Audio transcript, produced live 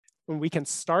when we can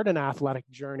start an athletic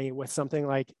journey with something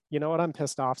like, you know what, I'm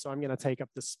pissed off, so I'm going to take up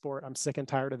this sport. I'm sick and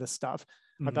tired of this stuff.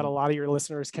 I bet a lot of your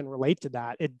listeners can relate to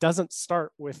that. It doesn't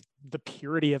start with the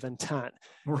purity of intent.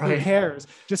 Right. Who cares?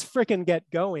 Just freaking get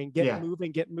going, get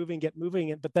moving, get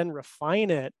moving, but then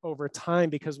refine it over time.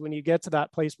 Because when you get to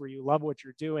that place where you love what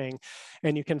you're doing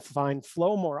and you can find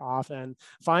flow more often,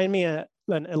 find me an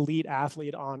elite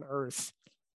athlete on earth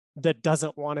that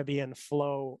doesn't want to be in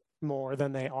flow more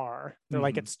than they are. They're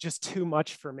like, it's just too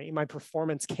much for me. My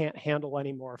performance can't handle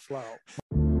any more flow.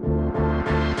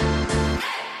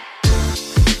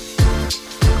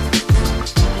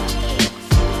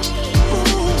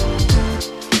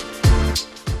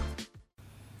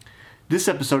 This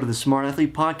episode of the Smart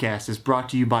Athlete Podcast is brought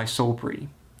to you by Solpri.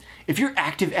 If you're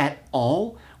active at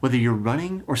all, whether you're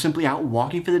running or simply out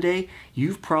walking for the day,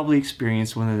 you've probably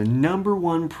experienced one of the number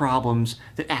one problems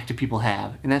that active people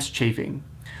have, and that's chafing.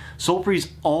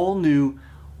 Solpri's all-new,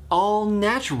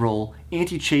 all-natural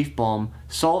anti-chafe balm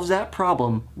solves that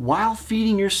problem while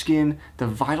feeding your skin the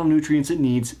vital nutrients it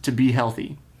needs to be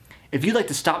healthy. If you'd like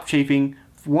to stop chafing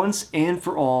once and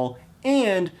for all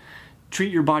and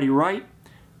treat your body right,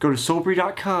 go to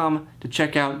Solpri.com to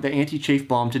check out the anti-chafe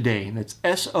balm today. That's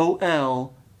SOLPRI.com.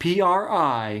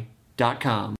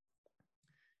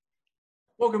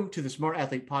 Welcome to the Smart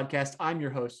Athlete Podcast. I'm your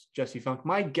host, Jesse Funk.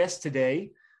 My guest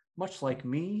today, much like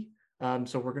me,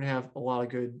 so we're going to have a lot of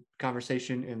good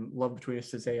conversation and love between us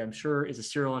today, I'm sure, is a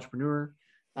serial entrepreneur.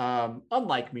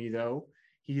 Unlike me, though,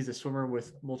 he's a swimmer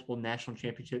with multiple national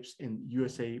championships in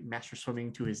USA Master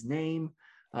Swimming to his name.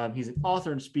 He's an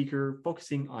author and speaker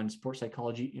focusing on sports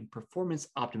psychology and performance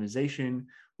optimization.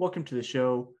 Welcome to the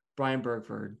show, Brian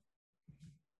Bergford.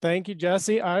 Thank you,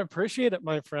 Jesse. I appreciate it,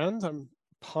 my friend. I'm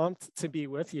pumped to be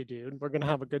with you, dude. We're going to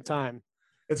have a good time.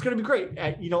 It's going to be great.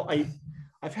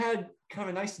 I've had kind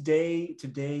of a nice day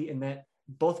today in that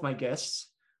both my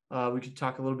guests, we could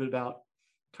talk a little bit about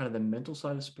kind of the mental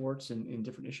side of sports and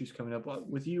different issues coming up.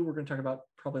 With you, we're going to talk about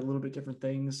probably a little bit different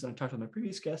things. I talked to my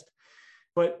previous guest.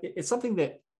 But it's something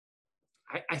that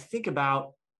I think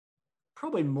about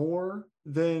probably more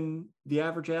than the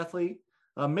average athlete.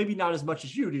 Maybe not as much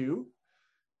as you do,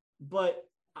 but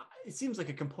it seems like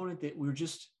a component that we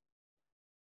just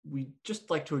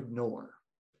like to ignore.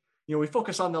 You know, we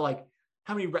focus on the like,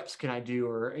 how many reps can I do?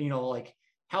 Or, you know, like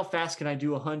how fast can I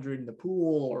do 100 in the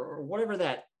pool or whatever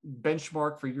that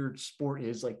benchmark for your sport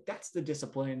is. Like, that's the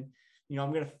discipline. You know,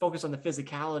 I'm going to focus on the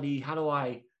physicality. How do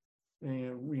I,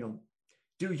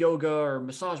 do yoga or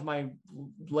massage my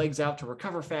legs out to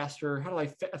recover faster? How do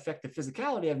I affect the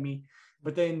physicality of me?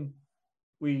 But then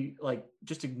we like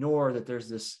just ignore that there's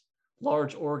this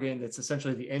large organ that's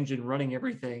essentially the engine running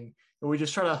everything. And we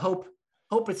just try to hope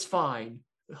it's fine,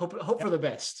 hope for the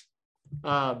best.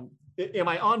 Am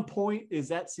I on point? Is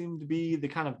that seem to be the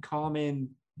kind of common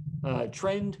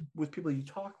trend with people you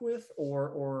talk with,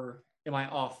 or am I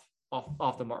off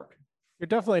the mark? You're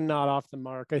definitely not off the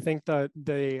mark. I think that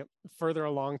the further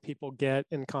along people get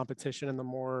in competition and the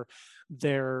more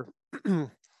they're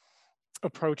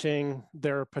approaching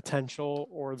their potential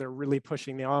or they're really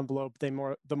pushing the envelope, the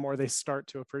more they start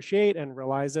to appreciate and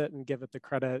realize it and give it the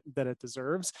credit that it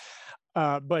deserves.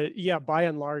 But yeah, by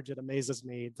and large, it amazes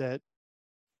me that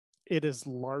it is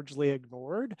largely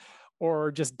ignored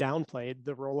or just downplayed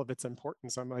the role of its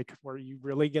importance. I'm like, were you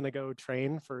really going to go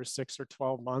train for 6 or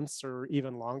 12 months or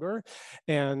even longer?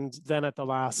 And then at the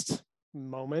last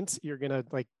moment, you're going to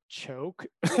like choke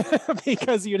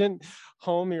because you didn't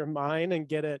home your mind and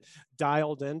get it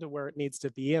dialed into where it needs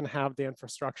to be and have the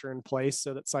infrastructure in place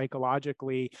so that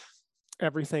psychologically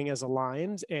everything is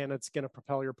aligned and it's going to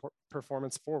propel your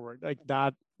performance forward. Like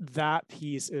that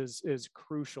piece is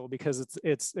crucial because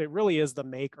it really is the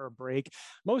make or break.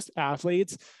 Most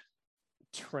athletes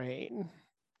train,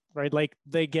 right? Like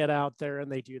they get out there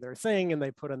and they do their thing and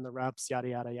they put in the reps, yada,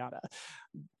 yada, yada.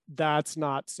 That's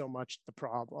not so much the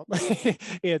problem.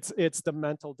 It's the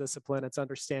mental discipline. It's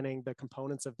understanding the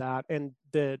components of that, and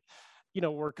that, you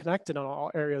know, we're connected on all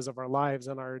areas of our lives,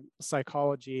 and our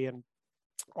psychology and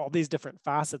all these different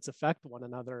facets affect one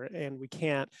another, and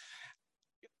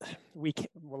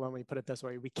well, let me put it this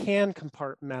way. We can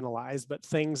compartmentalize, but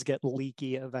things get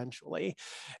leaky eventually.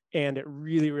 And it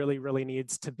really, really, really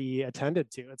needs to be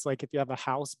attended to. It's like if you have a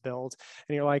house built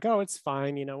and you're like, oh, it's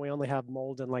fine. You know, we only have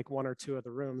mold in like 1 or 2 of the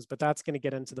rooms, but that's going to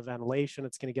get into the ventilation.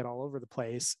 It's going to get all over the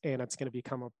place and it's going to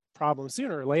become a problem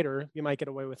sooner or later. You might get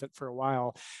away with it for a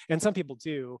while. And some people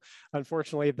do.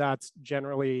 Unfortunately, that's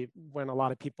generally when a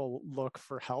lot of people look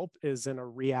for help, is in a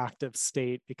reactive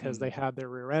state because they had their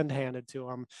rear end handed to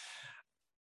them.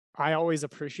 I always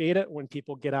appreciate it when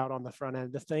people get out on the front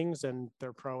end of things and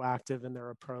they're proactive in their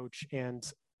approach and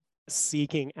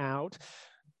seeking out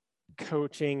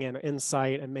coaching and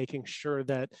insight and making sure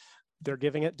that they're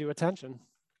giving it due attention.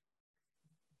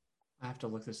 I have to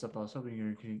look this up. I was hoping you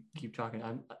were going to keep talking.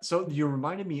 So you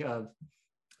reminded me of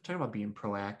talking about being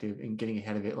proactive and getting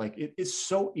ahead of it. Like it's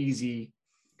so easy.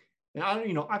 And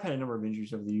I've had a number of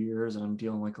injuries over the years, and I'm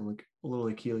dealing like a little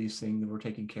Achilles thing that we're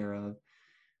taking care of.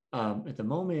 At the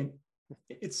moment,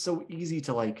 it's so easy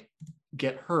to like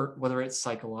get hurt, whether it's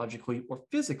psychologically or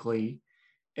physically,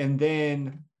 and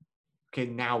then, okay,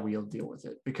 now we'll deal with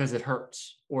it because it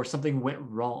hurts or something went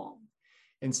wrong,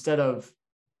 instead of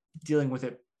dealing with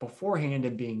it beforehand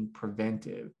and being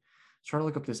preventive. I was trying to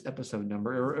look up this episode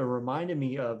number. It reminded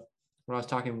me of when I was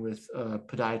talking with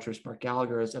podiatrist Mark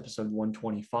Gallagher. It's episode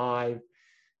 125.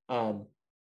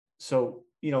 So,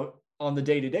 on the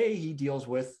day-to-day, he deals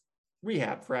with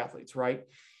rehab for athletes, right?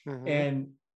 Mm-hmm. And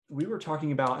we were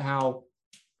talking about how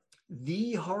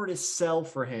the hardest sell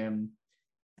for him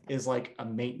is like a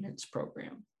maintenance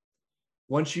program.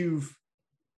 Once you've,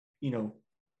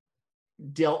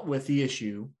 dealt with the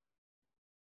issue,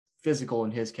 physical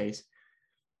in his case,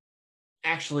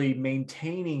 actually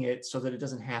maintaining it so that it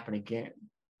doesn't happen again.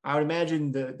 I would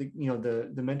imagine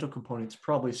the mental component's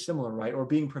probably similar, right? Or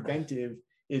being preventive,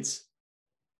 it's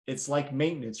like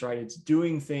maintenance, right? It's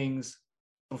doing things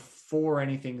before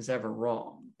anything's ever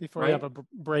wrong. Before you have a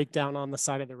breakdown on the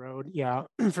side of the road. Yeah,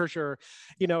 for sure.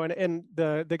 And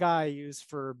the guy I use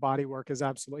for body work is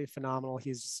absolutely phenomenal.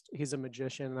 He's a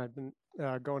magician. I've been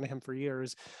going to him for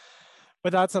years.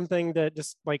 But that's something that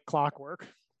just like clockwork,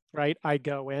 right? I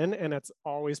go in and it's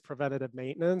always preventative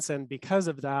maintenance. And because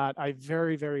of that, I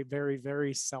very, very, very,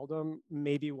 very seldom,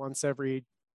 maybe once every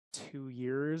 2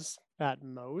 years at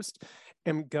most,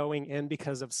 am going in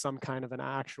because of some kind of an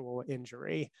actual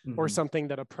injury or something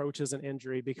that approaches an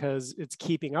injury, because it's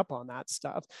keeping up on that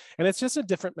stuff. And it's just a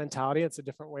different mentality. It's a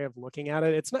different way of looking at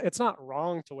it. It's not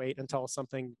wrong to wait until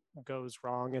something goes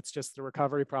wrong. It's just the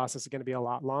recovery process is going to be a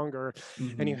lot longer.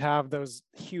 And you have those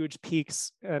huge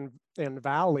peaks and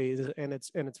valleys, and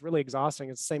it's really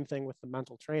exhausting. It's the same thing with the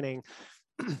mental training.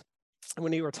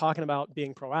 When you were talking about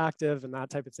being proactive and that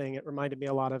type of thing, it reminded me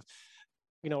a lot of,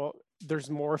 there's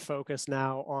more focus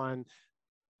now on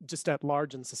just at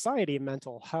large in society,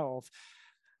 mental health.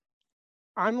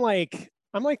 I'm like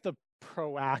the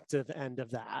proactive end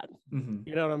of that.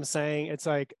 You know what I'm saying? It's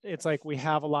like we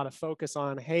have a lot of focus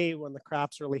on, hey, when the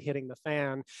crap's really hitting the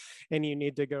fan and you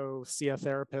need to go see a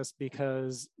therapist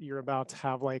because you're about to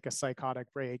have like a psychotic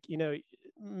break,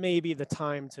 maybe the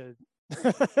time to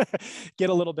get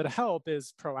a little bit of help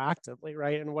is proactively,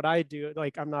 right? And what I do,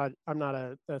 like, I'm not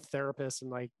a therapist in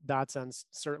like that sense,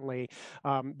 certainly,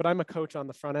 but I'm a coach on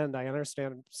the front end. I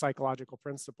understand psychological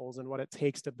principles and what it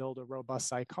takes to build a robust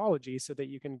psychology so that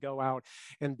you can go out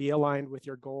and be aligned with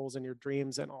your goals and your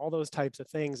dreams and all those types of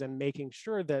things, and making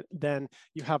sure that then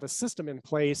you have a system in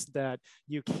place that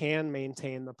you can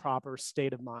maintain the proper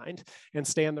state of mind and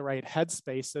stay in the right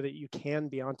headspace so that you can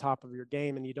be on top of your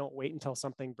game and you don't wait until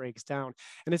something breaks down.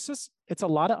 And it's a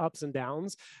lot of ups and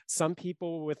downs. Some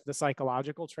people with the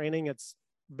psychological training, it's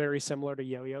very similar to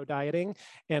yo-yo dieting,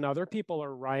 and other people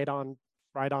are right on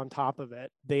top of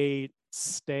it. They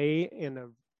stay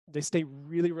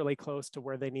really, really close to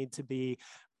where they need to be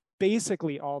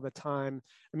basically all the time.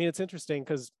 I mean, it's interesting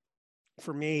because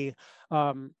for me,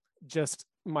 just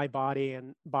my body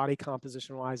and body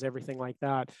composition wise, everything like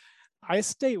that, I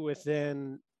stay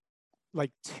within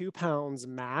like 2 pounds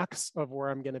max of where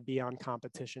I'm going to be on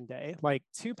competition day, like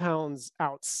 2 pounds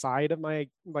outside of my,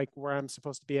 like where I'm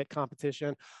supposed to be at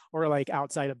competition, or like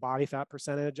outside of body fat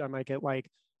percentage, I might get like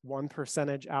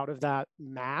 1% out of that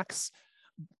max,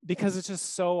 because it's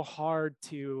just so hard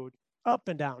to up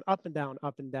and down, up and down,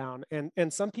 up and down.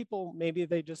 And some people, maybe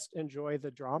they just enjoy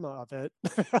the drama of it.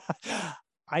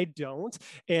 I don't.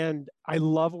 And I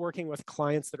love working with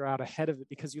clients that are out ahead of it,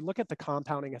 because you look at the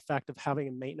compounding effect of having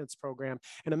a maintenance program,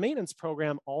 and a maintenance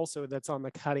program also that's on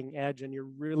the cutting edge, and you're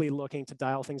really looking to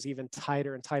dial things even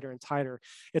tighter and tighter and tighter.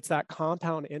 It's that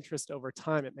compound interest over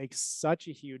time. It makes such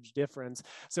a huge difference.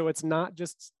 So it's not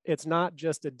just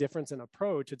a difference in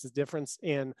approach, it's a difference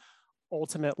in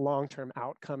ultimate long-term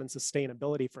outcome and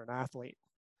sustainability for an athlete.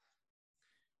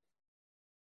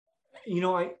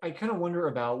 I kind of wonder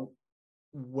about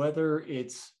whether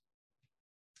it's,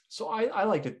 so I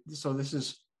like to, so this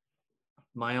is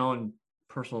my own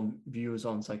personal views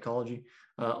on psychology.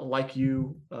 Like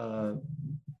you,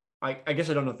 I guess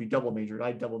I don't know if you double majored.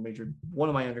 I double majored. One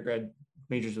of my undergrad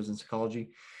majors was in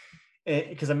psychology,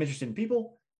 because I'm interested in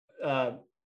people.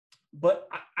 But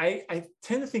I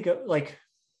tend to think of, like,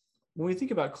 when we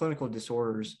think about clinical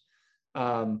disorders,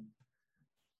 I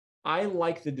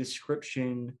like the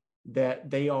description that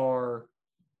they are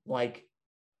like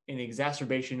an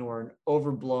exacerbation or an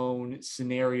overblown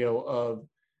scenario of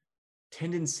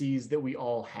tendencies that we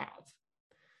all have.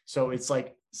 So it's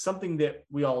like something that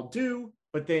we all do,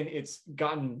 but then it's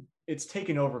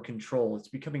taken over control. It's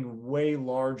becoming way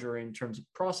larger in terms of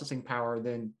processing power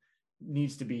than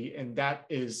needs to be. And that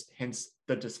is hence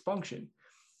the dysfunction.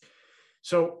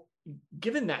 So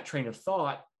given that train of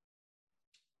thought,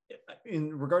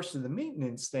 in regards to the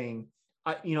maintenance thing,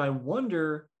 I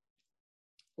wonder,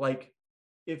 like,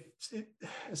 if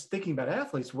thinking about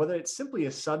athletes, whether it's simply a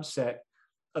subset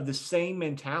of the same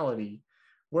mentality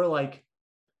where, like,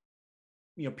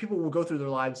 people will go through their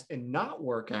lives and not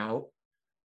work out,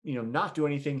 not do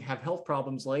anything, have health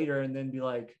problems later, and then be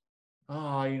like,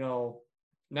 oh,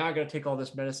 now I got to take all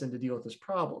this medicine to deal with this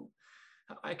problem.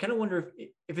 I kind of wonder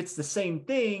if it's the same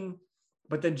thing,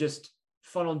 but then just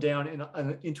funneled down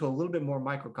into a little bit more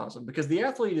microcosm, because the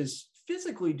athlete is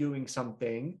physically doing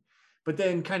something, but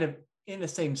then kind of in the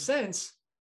same sense,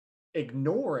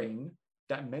 ignoring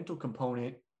that mental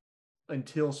component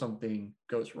until something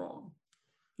goes wrong.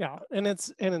 Yeah, and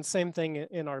it's the same thing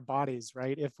in our bodies,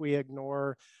 right? If we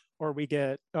ignore or we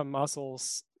get a muscle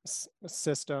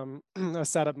system, a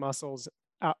set of muscles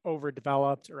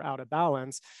overdeveloped or out of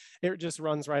balance, it just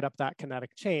runs right up that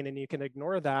kinetic chain, and you can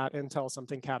ignore that until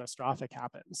something catastrophic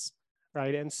happens,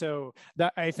 right? And so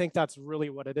that, I think that's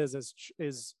really what it is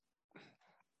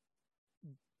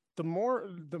the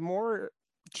more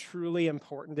truly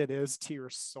important it is to your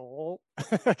soul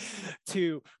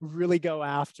to really go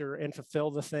after and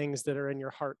fulfill the things that are in your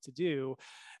heart to do.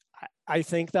 I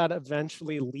think that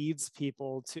eventually leads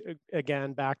people to,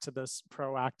 again, back to this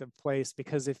proactive place,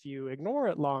 because if you ignore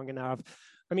it long enough,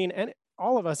 and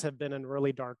all of us have been in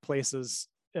really dark places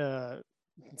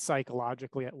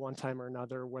psychologically at one time or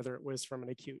another, whether it was from an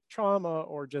acute trauma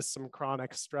or just some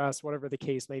chronic stress, whatever the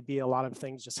case may be, a lot of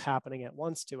things just happening at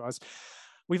once to us.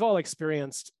 We've all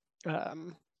experienced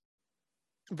an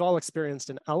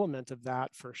element of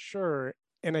that for sure.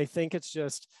 And I think it's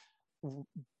just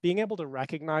being able to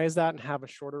recognize that and have a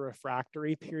shorter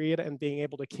refractory period and being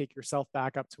able to kick yourself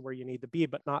back up to where you need to be,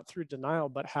 but not through denial,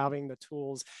 but having the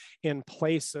tools in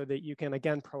place so that you can,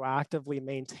 again, proactively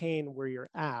maintain where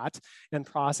you're at and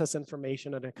process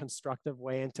information in a constructive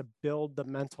way, and to build the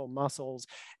mental muscles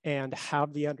and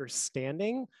have the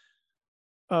understanding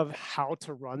of how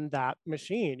to run that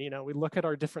machine. We look at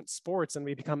our different sports and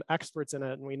we become experts in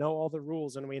it, and we know all the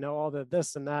rules and we know all the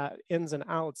this and that, ins and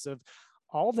outs of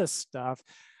all this stuff.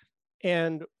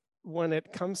 And when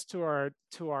it comes to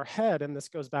our head, and this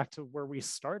goes back to where we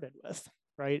started with,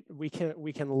 right? We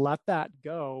can let that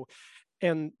go.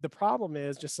 And the problem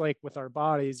is, just like with our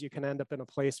bodies, you can end up in a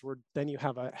place where then you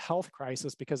have a health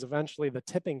crisis, because eventually the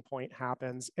tipping point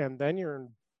happens, and then you're in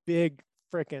big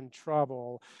freaking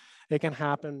trouble. It can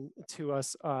happen to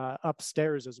us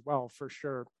upstairs as well, for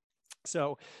sure.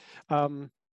 So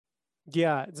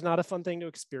yeah, it's not a fun thing to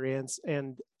experience.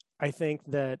 And I think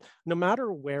that no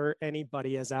matter where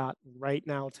anybody is at right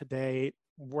now today,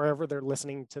 wherever they're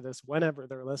listening to this, whenever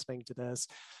they're listening to this,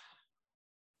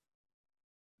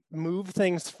 move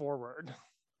things forward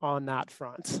on that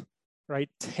front, right?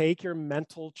 Take your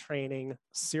mental training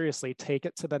seriously, take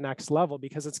it to the next level,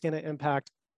 because it's going to impact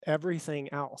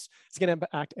everything else. It's going to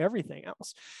impact everything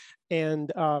else.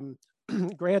 And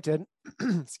granted,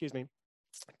 excuse me,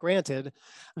 granted,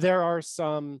 there are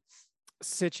some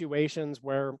situations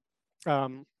where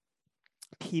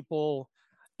people,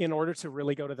 in order to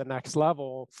really go to the next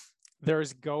level,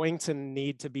 there's going to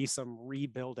need to be some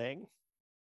rebuilding,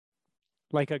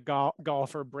 like a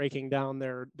golfer breaking down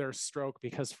their stroke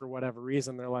because for whatever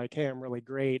reason they're like, hey, I'm really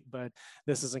great, but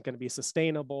this isn't going to be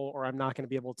sustainable, or I'm not going to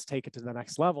be able to take it to the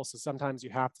next level. So sometimes you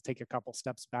have to take a couple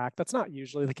steps back. That's not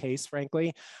usually the case,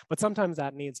 frankly, but sometimes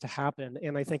that needs to happen.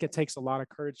 And I think it takes a lot of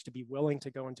courage to be willing to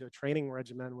go into a training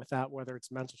regimen with that, whether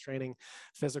it's mental training,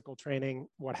 physical training,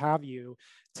 what have you.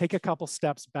 Take a couple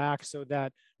steps back so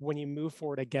that when you move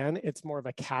forward again, it's more of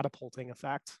a catapulting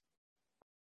effect.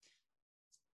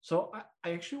 So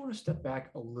I actually want to step back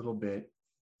a little bit,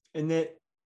 in that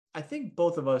I think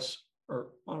both of us are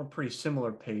on a pretty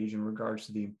similar page in regards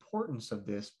to the importance of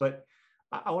this, but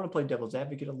I want to play devil's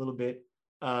advocate a little bit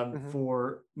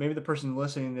for maybe the person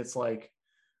listening that's like,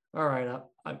 all right,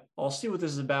 I'll see what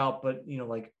this is about, but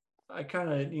I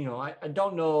kind of, I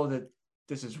don't know that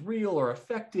this is real or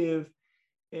effective.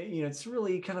 It's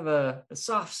really kind of a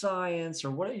soft science or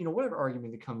whatever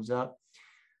argument that comes up.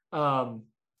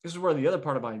 This is where the other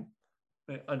part of my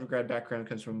undergrad background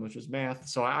comes from, which is math.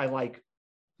 So I like,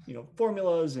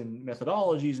 formulas and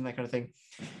methodologies and that kind of thing.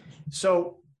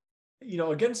 So,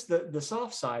 against the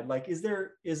soft side, like, is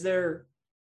there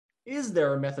is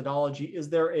there a methodology? Is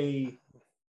there a,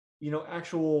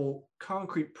 actual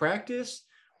concrete practice?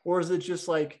 Or is it just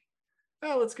like,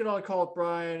 oh, let's get on a call with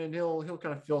Brian and he'll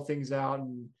kind of fill things out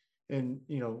and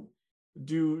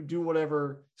do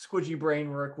whatever squidgy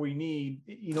brain work we need.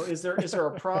 Is there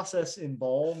a process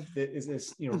involved that is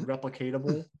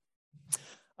replicatable?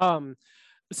 Um,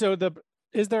 so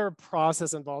is there a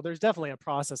process involved? There's definitely a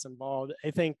process involved. I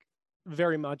think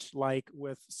very much like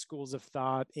with schools of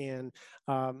thought in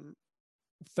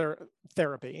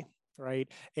therapy, right?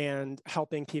 And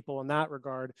helping people in that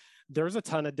regard, there's a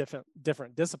ton of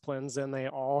different disciplines, and they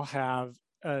all have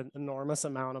an enormous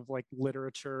amount of like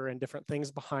literature and different things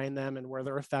behind them, and where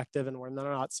they're effective and where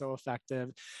they're not so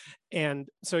effective. And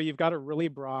so you've got a really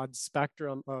broad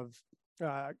spectrum of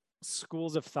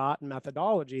schools of thought and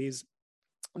methodologies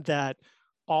that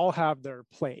all have their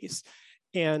place.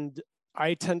 And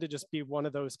I tend to just be one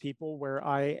of those people where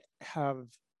I have,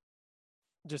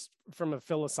 just from a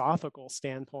philosophical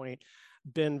standpoint,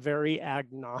 been very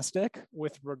agnostic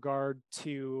with regard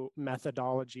to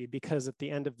methodology, because at the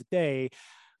end of the day,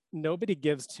 nobody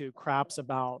gives two craps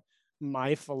about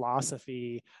my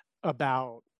philosophy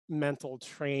about mental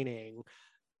training.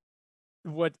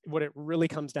 What it really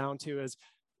comes down to is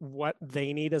what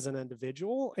they need as an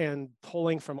individual, and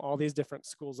pulling from all these different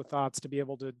schools of thoughts to be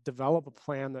able to develop a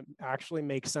plan that actually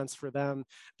makes sense for them,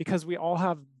 because we all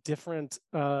have different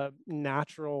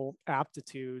natural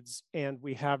aptitudes, and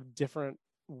we have different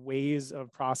ways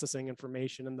of processing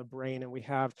information in the brain, and we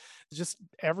have just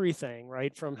everything,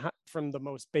 right? From the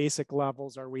most basic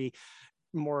levels, are we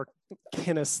more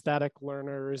kinesthetic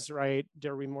learners, right?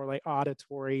 Are we more like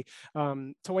auditory,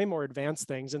 to way more advanced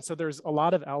things? And so there's a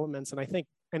lot of elements, and I think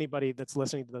anybody that's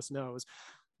listening to this knows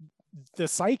the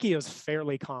psyche is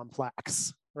fairly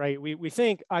complex, right? We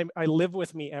think I live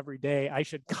with me every day, I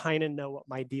should kind of know what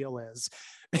my deal is.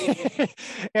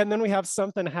 And then we have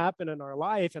something happen in our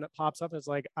life and it pops up, and it's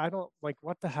like, I don't, like,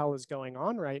 what the hell is going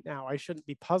on right now? I shouldn't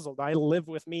be puzzled. I live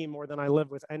with me more than I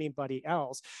live with anybody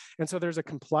else. And so there's a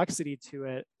complexity to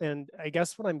it. And I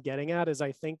guess what I'm getting at is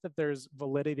I think that there's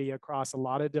validity across a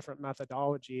lot of different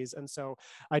methodologies. And so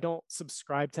I don't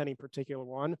subscribe to any particular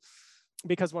one,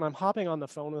 because when I'm hopping on the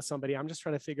phone with somebody, I'm just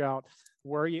trying to figure out,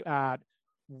 where are you at?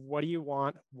 What do you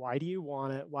want? Why do you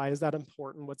want it? Why is that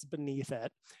important? What's beneath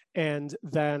it? And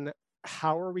then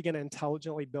how are we going to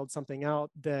intelligently build something out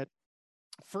that,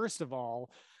 first of all,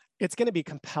 it's going to be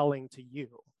compelling to you?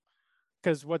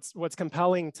 Because what's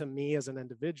compelling to me as an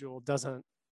individual doesn't,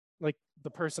 like, the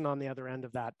person on the other end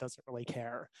of that doesn't really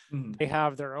care. Mm-hmm. They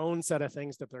have their own set of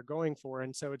things that they're going for.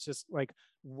 And so it's just like,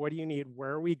 what do you need?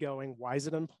 Where are we going? Why is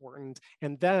it important?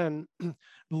 And then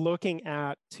looking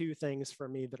at two things for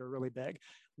me that are really big.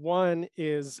 One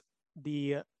is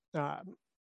because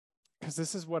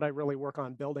this is what I really work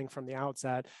on building from the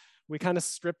outset. We kind of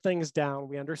strip things down.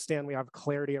 We understand, we have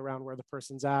clarity around where the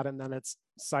person's at, and then it's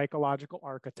psychological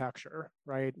architecture,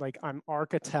 right? Like, I'm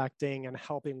architecting and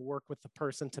helping work with the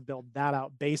person to build that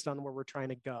out based on where we're trying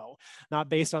to go, not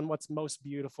based on what's most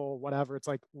beautiful, whatever. It's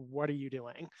like, what are you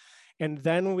doing? And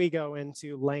then we go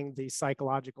into laying the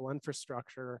psychological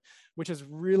infrastructure, which is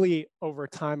really over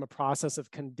time a process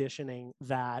of conditioning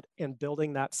that and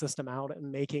building that system out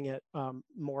and making it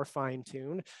more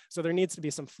fine-tuned. So there needs to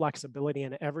be some flexibility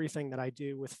in everything that I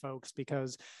do with folks,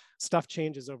 because stuff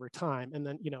changes over time. And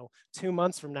then, 2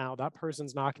 months from now, that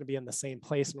person's not going to be in the same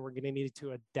place, and we're going to need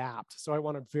to adapt. So I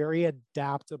want a very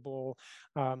adaptable,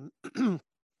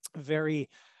 very,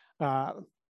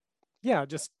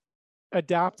 just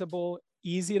adaptable,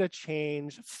 easy to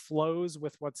change, flows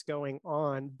with what's going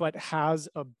on, but has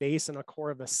a base and a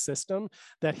core of a system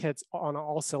that hits on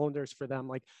all cylinders for them.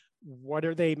 Like, what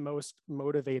are they most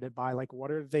motivated by? Like, what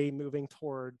are they moving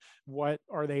toward? What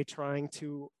are they trying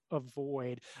to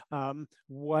avoid?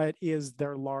 What is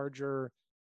their larger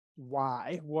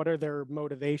why? What are their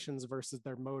motivations versus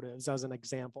their motives, as an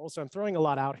example? So I'm throwing a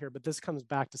lot out here, but this comes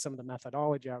back to some of the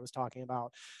methodology I was talking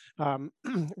about.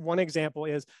 One example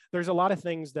is, there's a lot of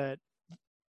things that,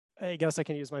 I guess I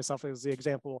can use myself as the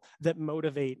example, that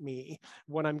motivate me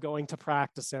when I'm going to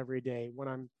practice every day, when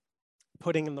I'm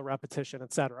putting in the repetition,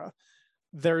 etc.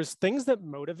 There's things that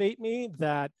motivate me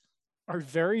that are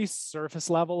very surface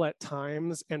level at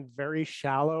times, and very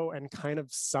shallow and kind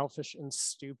of selfish and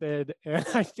stupid. And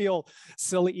I feel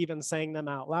silly even saying them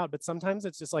out loud, but sometimes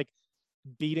it's just like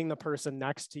beating the person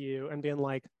next to you and being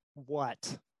like,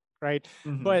 what? Right.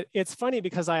 Mm-hmm. But it's funny,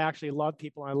 because I actually love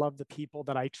people. I love the people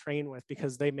that I train with,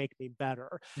 because they make me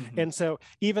better. Mm-hmm. And so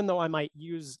even though I might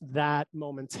use that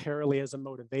momentarily as a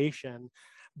motivation,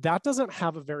 that doesn't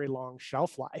have a very long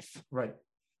shelf life. Right.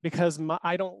 because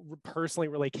I don't personally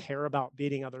really care about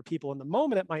beating other people. In the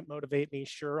moment, it might motivate me.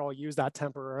 Sure, I'll use that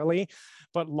temporarily,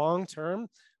 but long term,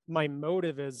 my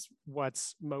motive is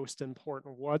what's most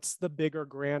important. What's the bigger,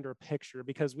 grander picture?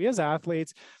 Because we as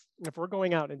athletes, if we're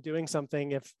going out and doing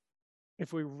something,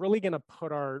 if we're really going to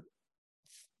put our,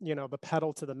 the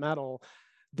pedal to the metal,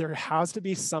 there has to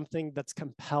be something that's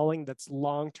compelling, that's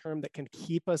long-term, that can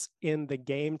keep us in the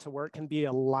game to where it can be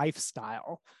a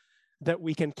lifestyle that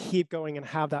we can keep going and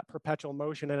have that perpetual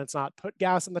motion. And it's not put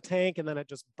gas in the tank and then it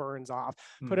just burns off,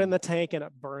 put in the tank and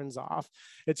it burns off.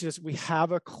 It's just, we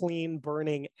have a clean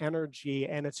burning energy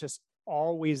and it's just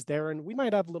always there. And we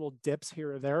might have little dips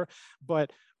here or there,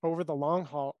 but over the long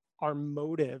haul, our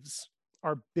motives,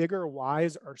 our bigger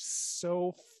whys are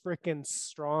so freaking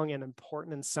strong and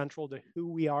important and central to who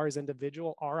we are as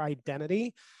individual, our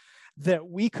identity, that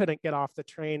we couldn't get off the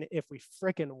train if we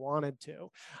freaking wanted to.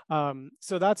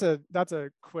 So that's a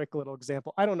quick little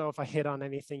example. I don't know if I hit on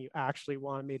anything you actually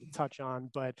wanted me to touch on,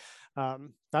 but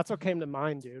that's what came to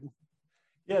mind, dude.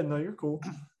 Yeah, no, you're cool.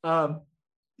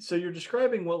 So you're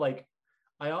describing what, like,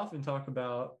 I often talk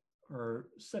about, or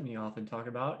semi-often talk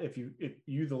about, if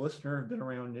you the listener have been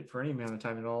around it for any amount of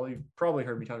time at all, you've probably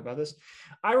heard me talk about this.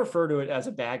 I refer to it as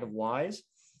a bag of whys.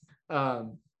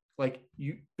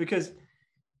 Because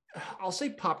I'll say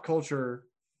pop culture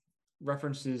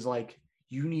references like,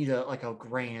 you need a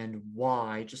grand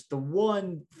why, just the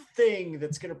one thing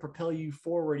that's going to propel you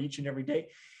forward each and every day.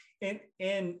 And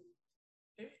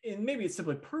maybe it's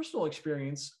simply personal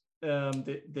experience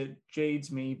that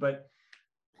jades me, but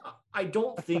I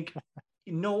don't think,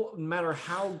 no matter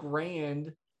how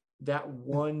grand that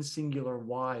one singular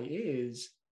why is,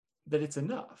 that it's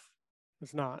enough.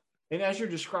 It's not. And as you're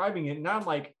describing it, now I'm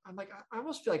like, I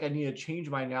almost feel like I need to change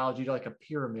my analogy to like a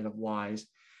pyramid of whys,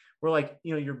 where, like,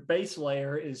 your base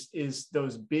layer is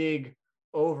those big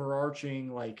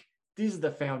overarching, like, these are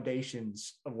the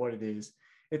foundations of what it is.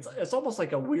 It's almost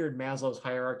like a weird Maslow's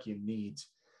hierarchy of needs,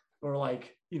 or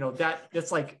like,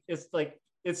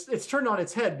 it's turned on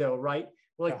its head though, right?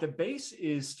 Where, like, the base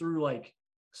is through like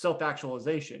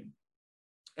self-actualization.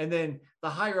 And then the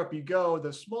higher up you go,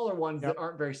 the smaller ones that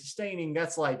aren't very sustaining,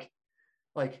 that's like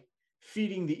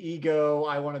feeding the ego.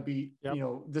 I want to be,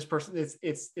 this person.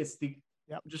 It's the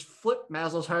just flip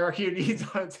Maslow's hierarchy of needs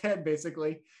on its head,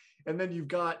 basically. And then you've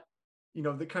got,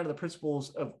 the kind of the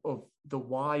principles of the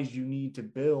whys you need to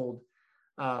build.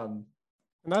 And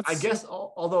that's, I guess,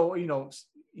 although,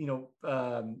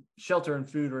 shelter and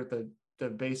food are at the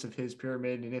base of his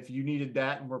pyramid. And if you needed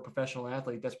that and were a professional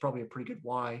athlete, that's probably a pretty good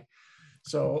why.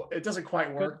 So it doesn't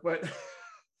quite work, but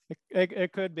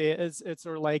it could be. It's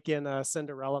sort of like in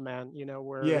Cinderella Man,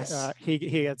 where he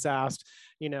gets asked,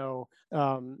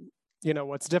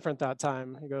 what's different that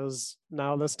time? He goes,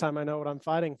 now this time I know what I'm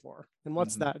fighting for. And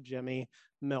what's that, Jimmy?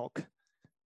 Milk,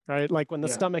 right? Like when the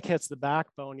stomach hits the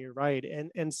backbone, you're right.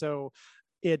 And so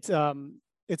it's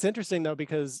interesting though,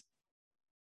 because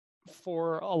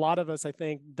for a lot of us, I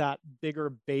think that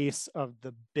bigger base of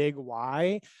the big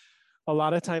why, a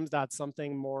lot of times that's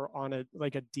something more on a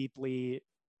deeply,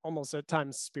 almost at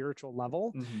times, spiritual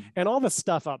level. And all the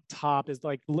stuff up top is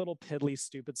like little piddly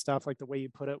stupid stuff, like the way you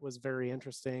put it was very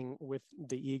interesting with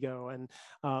the ego. And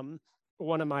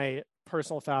one of my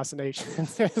personal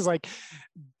fascinations is like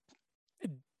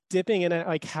dipping in it,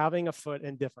 like having a foot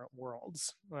in different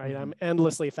worlds, right? I'm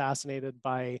endlessly fascinated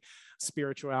by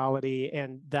spirituality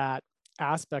and that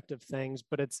aspect of things,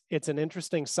 but it's an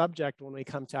interesting subject when we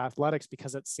come to athletics,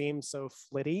 because it seems so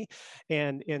flitty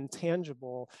and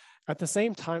intangible. At the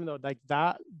same time though, like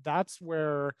that's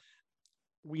where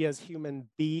we as human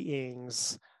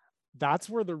beings, that's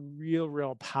where the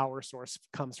real power source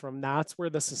comes from. That's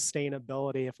where the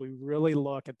sustainability, if we really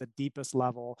look at the deepest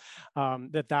level,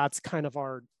 that's kind of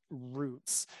our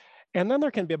roots. And then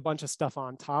there can be a bunch of stuff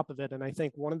on top of it. And I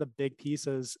think one of the big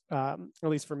pieces, at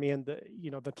least for me and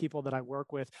the people that I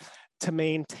work with, to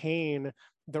maintain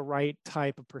the right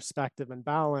type of perspective and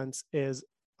balance is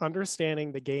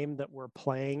understanding the game that we're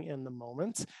playing in the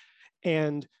moment,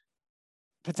 and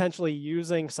potentially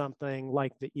using something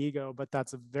like the ego, but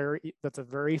that's a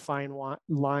very fine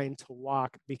line to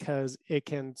walk, because it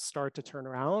can start to turn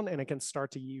around and it can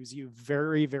start to use you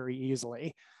very, very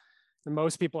easily. And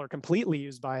most people are completely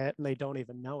used by it and they don't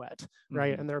even know it,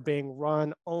 right? And they're being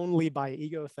run only by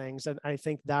ego things. And I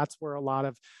think that's where a lot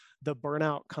of the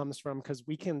burnout comes from, because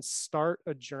we can start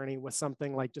a journey with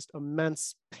something like just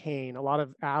immense pain. A lot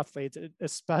of athletes,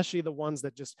 especially the ones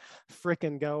that just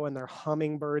fricking go and they're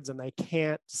hummingbirds and they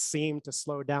can't seem to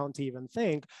slow down to even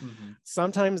think.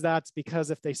 Sometimes that's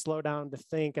because if they slow down to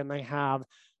think and they have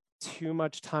too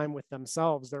much time with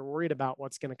themselves, they're worried about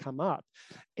what's going to come up.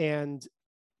 And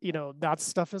that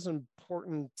stuff is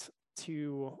important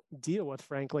to deal with,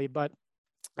 frankly. But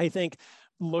I think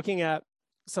looking at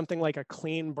something like a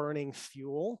clean burning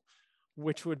fuel,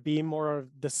 which would be more of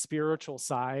the spiritual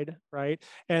side, right?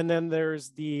 And then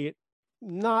there's the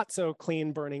not so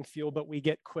clean burning fuel, but we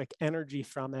get quick energy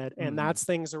from it. And that's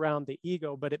things around the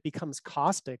ego, but it becomes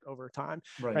caustic over time,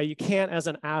 right? You can't, as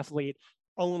an athlete,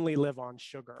 only live on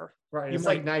sugar. Right. It's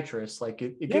like nitrous, like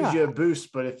it gives you a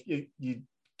boost, but if you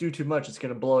do too much, it's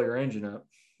going to blow your engine up.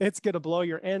 It's going to blow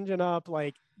your engine up.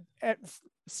 Like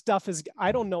stuff is,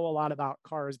 I don't know a lot about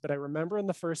cars, but I remember in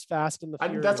the first Fast and the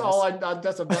Furious. That's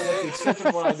about the extent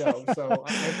of what I know. So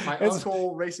my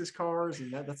uncle races cars,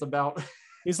 and that's about.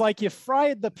 He's like, you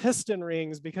fried the piston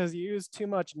rings because you used too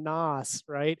much NOS,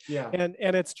 right? Yeah. And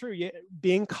it's true.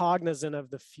 Being cognizant of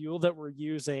the fuel that we're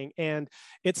using, and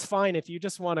it's fine if you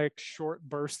just want a short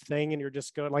burst thing and you're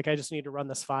just going like, I just need to run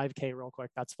this 5K real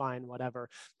quick. That's fine, whatever.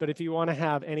 But if you want to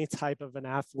have any type of an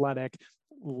athletic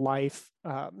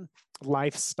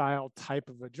lifestyle type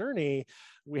of a journey,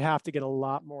 we have to get a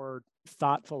lot more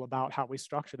thoughtful about how we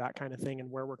structure that kind of thing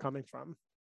and where we're coming from.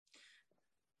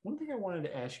 One thing I wanted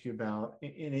to ask you about,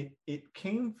 and it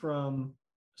came from,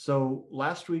 so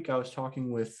last week I was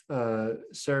talking with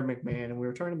Sarah McMahon, and we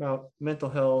were talking about mental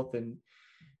health, and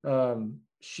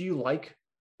she, like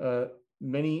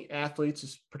many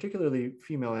athletes, particularly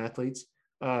female athletes,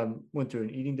 went through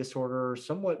an eating disorder,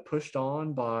 somewhat pushed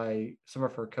on by some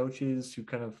of her coaches who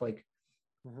kind of like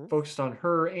focused on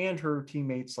her and her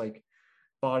teammates, like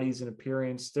bodies and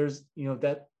appearance. There's,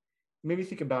 that made me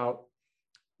think about,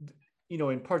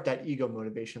 in part that ego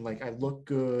motivation, like I look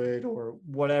good or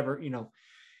whatever,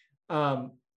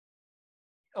 along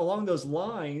those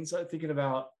lines, I'm thinking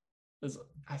about, it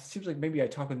seems like maybe I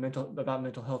talk about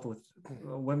mental health with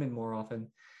women more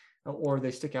often, or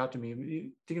they stick out to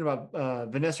me. Thinking about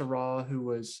Vanessa Raw, who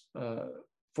was a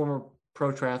former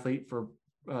pro triathlete for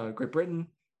Great Britain,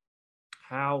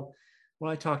 how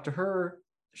when I talked to her,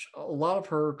 a lot of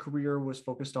her career was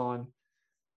focused on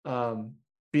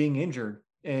being injured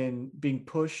and being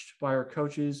pushed by our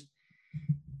coaches.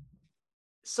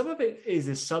 Some of it is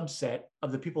a subset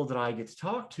of the people that I get to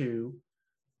talk to,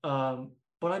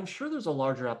 but I'm sure there's a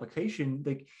larger application.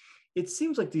 Like, it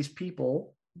seems like these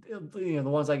people, the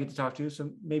ones I get to talk to, so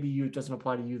maybe it doesn't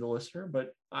apply to you, the listener,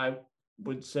 but I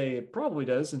would say it probably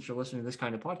does, since you're listening to this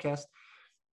kind of podcast.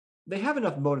 They have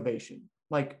enough motivation.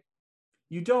 Like,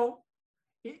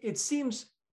 it seems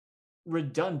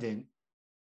redundant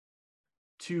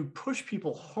to push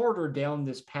people harder down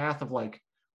this path of like,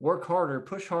 work harder,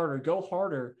 push harder, go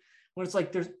harder, when it's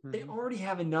like they already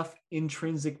have enough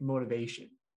intrinsic motivation,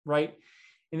 right?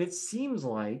 And it seems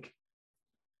like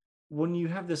when you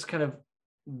have this kind of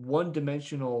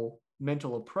one-dimensional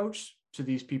mental approach to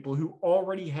these people who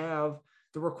already have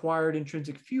the required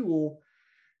intrinsic fuel,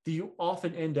 that you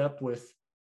often end up with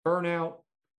burnout,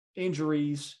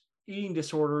 injuries, eating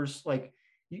disorders. Like,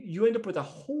 you end up with a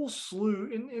whole slew,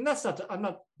 and that's not, I'm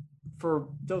not, for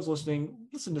those listening,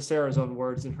 listen to Sarah's own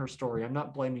words in her story. I'm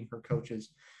not blaming her coaches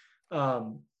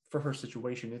for her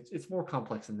situation. It's more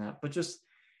complex than that, but just,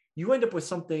 you end up with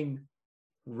something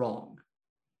wrong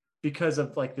because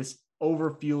of like this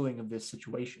overfueling of this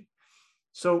situation.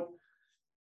 So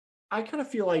I kind of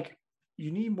feel like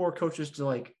you need more coaches to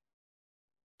like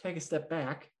take a step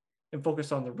back and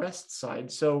focus on the rest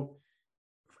side. So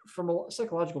from a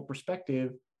psychological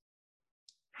perspective,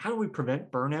 how do we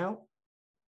prevent burnout,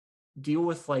 deal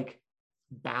with like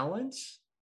balance,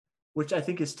 which I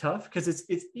think is tough because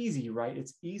it's easy, right?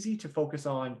 It's easy to focus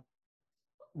on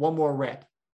one more rep,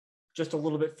 just a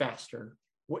little bit faster.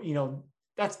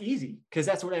 That's easy because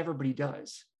that's what everybody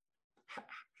does.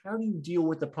 How do you deal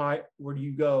with the part where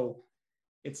you go,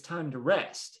 it's time to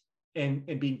rest, and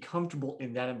being comfortable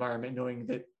in that environment, knowing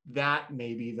that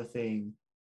may be the thing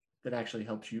that actually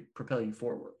helps you propel you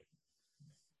forward?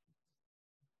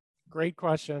 Great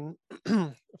question.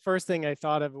 First thing I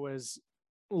thought of was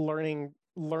learning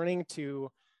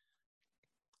to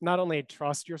not only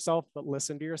trust yourself, but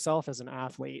listen to yourself as an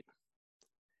athlete.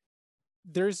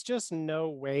 There's just no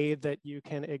way that you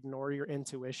can ignore your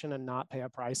intuition and not pay a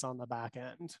price on the back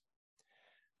end.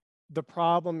 The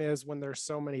problem is when there's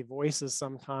so many voices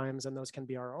sometimes, and those can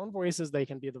be our own voices, they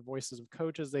can be the voices of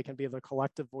coaches, they can be the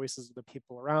collective voices of the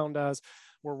people around us.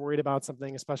 We're worried about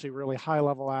something, especially really high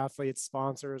level athletes,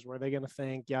 sponsors, where they're going to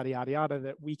think, yada, yada, yada,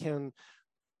 that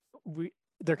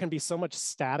there can be so much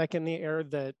static in the air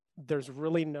that there's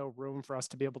really no room for us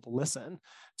to be able to listen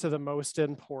to the most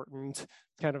important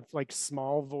kind of like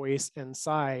small voice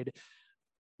inside.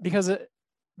 Because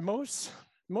most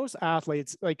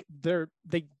athletes, like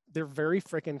they're very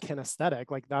freaking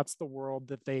kinesthetic. Like that's the world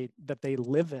that they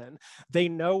live in. They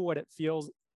know what it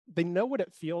feels. They know what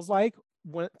it feels like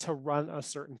to run a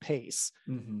certain pace.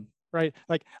 Mm-hmm. Right?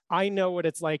 Like I know what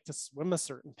it's like to swim a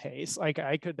certain pace. Like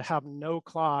I could have no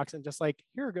clocks and just like,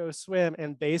 here, go swim.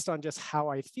 And based on just how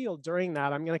I feel during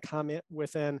that, I'm going to come in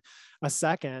within a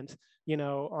second, you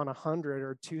know, on 100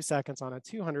 or 2 seconds on a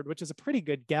 200, which is a pretty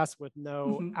good guess with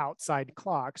no Mm-hmm. outside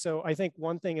clock. So I think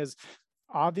one thing is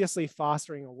obviously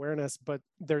fostering awareness, but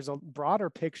there's a broader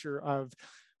picture of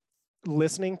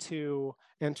listening to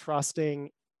and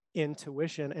trusting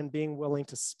intuition and being willing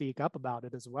to speak up about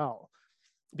it as well,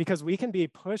 because we can be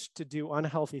pushed to do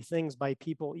unhealthy things by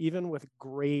people even with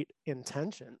great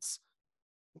intentions,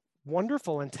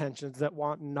 wonderful intentions that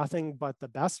want nothing but the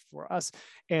best for us.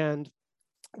 And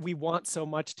we want so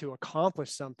much to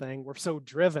accomplish something. We're so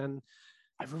driven.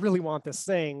 I really want this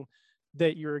thing,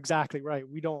 that you're exactly right.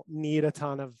 We don't need a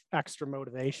ton of extra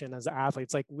motivation as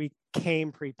athletes. Like we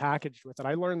came prepackaged with it.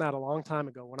 I learned that a long time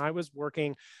ago when I was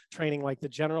working, training like the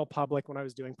general public, when I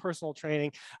was doing personal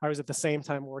training. I was at the same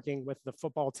time working with the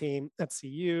football team at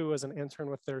CU as an intern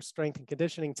with their strength and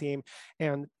conditioning team.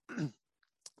 And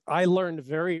I learned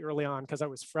very early on, because I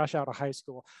was fresh out of high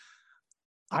school,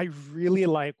 I really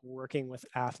like working with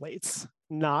athletes,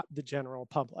 not the general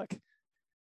public.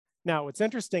 Now, what's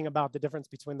interesting about the difference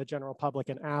between the general public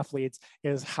and athletes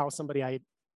is how somebody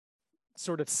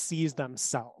sort of sees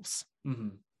themselves, Mm-hmm.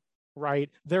 right?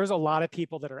 There's a lot of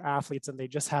people that are athletes and they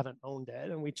just haven't owned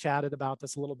it. And we chatted about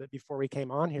this a little bit before we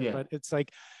came on here, Yeah. but it's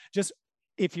like, just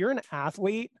if you're an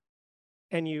athlete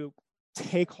and you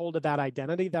take hold of that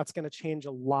identity, that's going to change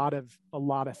a lot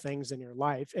of things in your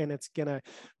life. And it's going to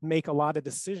make a lot of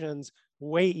decisions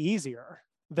way easier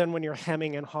than when you're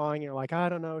hemming and hawing. You're like, I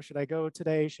don't know, should I go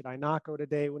today? Should I not go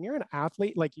today? When you're an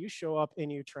athlete, like you show up and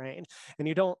you train, and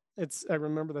you don't, I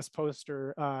remember this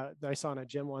poster that I saw in a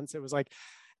gym once. It was like,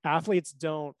 athletes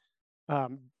don't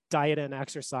diet and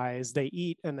exercise, they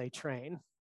eat and they train.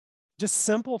 Just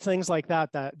simple things like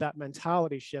that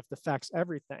mentality shift affects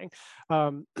everything.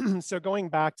 So going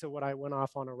back to what I went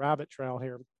off on a rabbit trail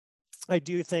here, I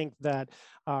do think that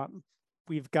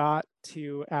we've got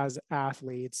to, as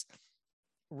athletes,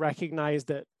 recognize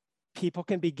that people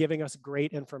can be giving us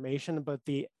great information, but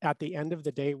at the end of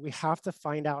the day, we have to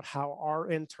find out how our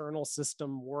internal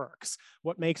system works,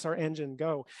 what makes our engine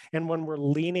go. And when we're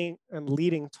leaning and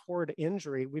leading toward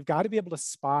injury, we've got to be able to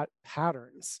spot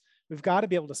patterns. We've got to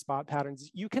be able to spot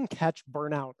patterns. You can catch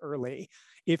burnout early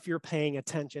if you're paying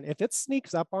attention. If it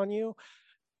sneaks up on you,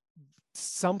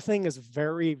 something is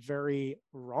very, very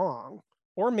wrong.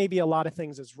 Or maybe a lot of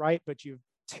things is right, but you've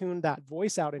tuned that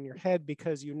voice out in your head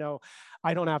because you know,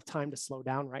 I don't have time to slow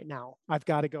down right now. I've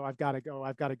got to go,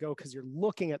 because you're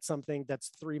looking at something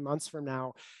that's 3 months from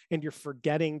now, and you're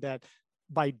forgetting that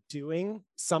by doing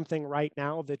something right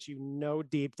now that you know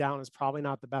deep down is probably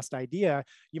not the best idea,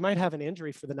 you might have an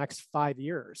injury for the next 5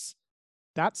 years.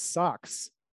 That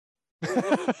sucks.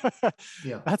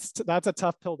 Yeah. That's a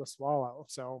tough pill to swallow.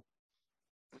 So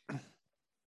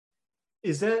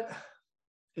is that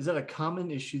a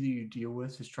common issue that you deal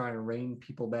with, is trying to rein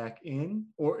people back in,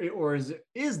 or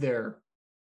is there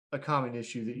a common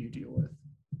issue that you deal with?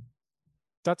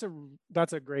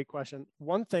 That's a great question.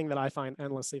 One thing that I find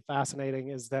endlessly fascinating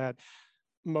is that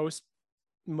most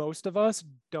of us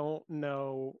don't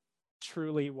know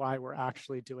truly why we're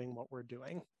actually doing what we're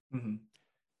doing. Mm-hmm.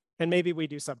 And maybe we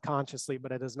do subconsciously,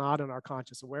 but it is not in our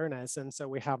conscious awareness. And so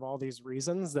we have all these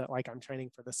reasons that, like, I'm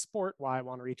training for the sport, why I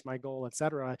want to reach my goal, et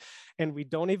cetera. And we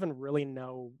don't even really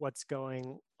know what's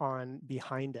going on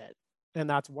behind it. And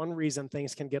that's one reason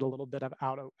things can get a little bit of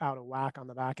out of whack on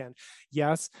the back end.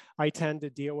 Yes, I tend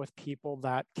to deal with people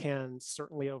that can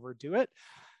certainly overdo it.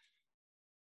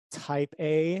 Type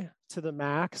A to the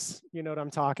max, you know what I'm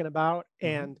talking about?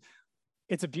 Mm-hmm. And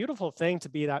it's a beautiful thing to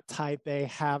be that type A,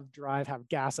 have drive, have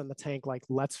gas in the tank, like,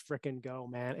 let's fricking go,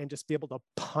 man, and just be able to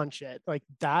punch it like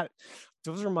that.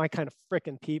 Those are my kind of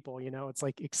fricking people, you know. It's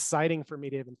like exciting for me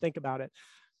to even think about it.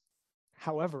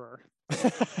 However,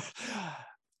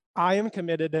 I am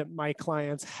committed to my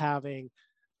clients having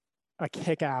a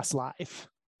kick-ass life,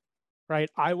 right?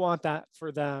 I want that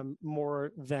for them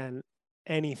more than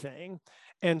anything.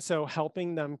 And so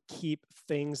helping them keep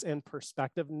things in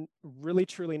perspective, really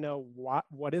truly know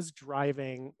what is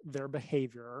driving their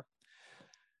behavior,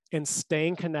 and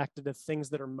staying connected to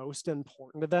things that are most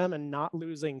important to them, and not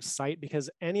losing sight. Because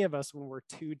any of us, when we're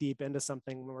too deep into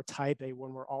something, when we're type A,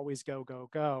 when we're always go, go,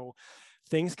 go,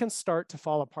 things can start to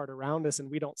fall apart around us,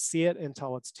 and we don't see it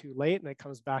until it's too late. And it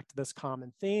comes back to this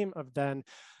common theme of then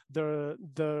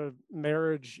the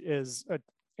marriage is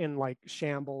in like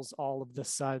shambles all of the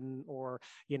sudden, or,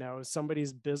 you know,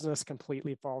 somebody's business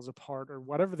completely falls apart, or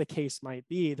whatever the case might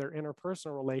be, their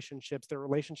interpersonal relationships, their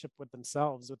relationship with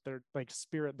themselves, with their like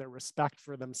spirit, their respect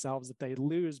for themselves, that they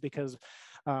lose because,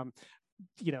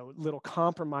 you know, little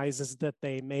compromises that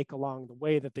they make along the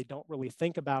way that they don't really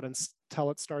think about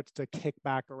until it starts to kick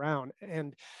back around.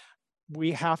 And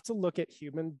we have to look at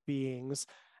human beings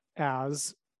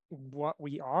as what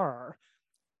we are,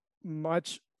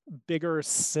 much bigger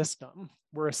system.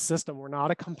 We're a system. We're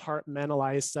not a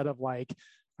compartmentalized set of like,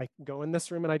 I go in this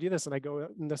room and I do this, and I go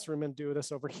in this room and do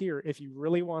this over here. If you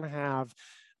really want to have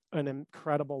an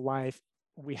incredible life,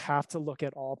 we have to look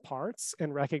at all parts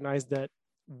and recognize that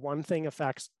one thing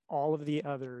affects all of the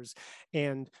others,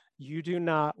 and you do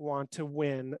not want to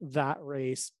win that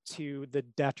race to the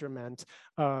detriment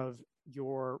of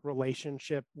your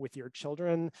relationship with your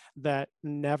children that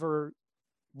never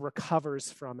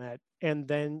recovers from it, and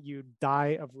then you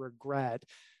die of regret.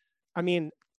 I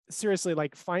mean, seriously,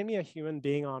 like, find me a human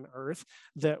being on earth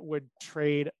that would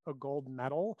trade a gold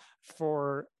medal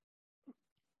for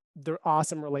the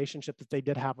awesome relationship that they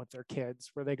did have with their kids,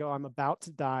 where they go, I'm about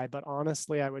to die, but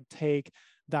honestly, I would take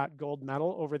that gold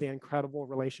medal over the incredible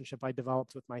relationship I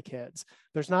developed with my kids.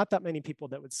 There's not that many people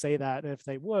that would say that. And if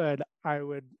they would, I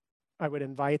would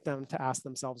invite them to ask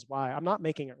themselves why. I'm not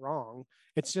making it wrong.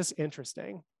 It's just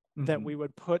interesting that we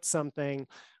would put something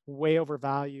way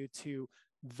overvalued to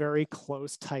very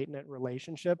close, tight-knit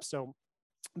relationships. So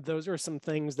those are some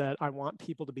things that I want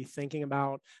people to be thinking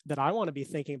about, that I want to be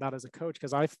thinking about as a coach,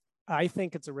 because I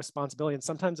think it's a responsibility. And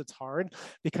sometimes it's hard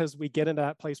because we get into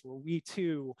that place where we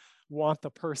too want the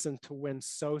person to win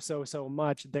so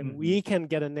much that we can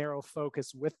get a narrow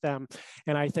focus with them.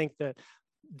 And I think that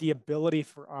the ability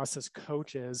for us as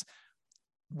coaches,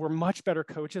 we're much better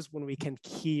coaches when we can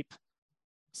keep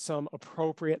some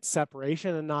appropriate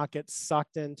separation and not get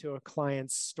sucked into a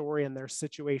client's story and their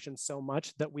situation so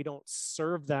much that we don't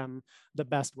serve them the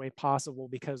best way possible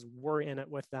because we're in it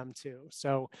with them too.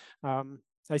 So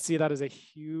I see that as a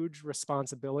huge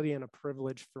responsibility and a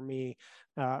privilege for me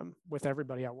with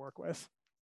everybody I work with.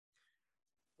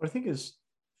 What I think is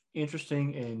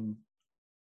interesting and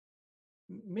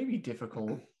maybe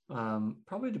difficult,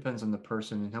 probably depends on the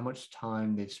person and how much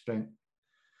time they've spent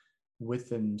with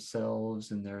themselves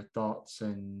and their thoughts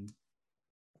and,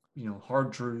 you know,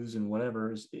 hard truths and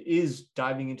whatever, is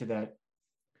diving into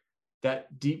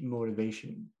that deep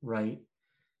motivation, right?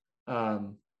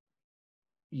 You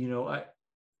know,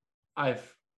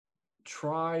 I've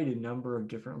tried a number of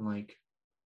different like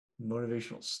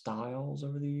motivational styles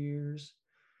over the years.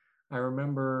 I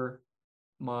remember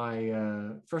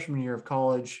my freshman year of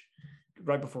college,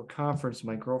 right before conference,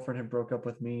 my girlfriend had broke up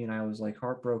with me and I was like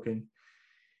heartbroken.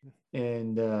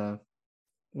 And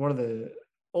one of the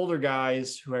older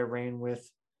guys who I ran with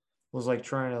was like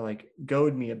trying to like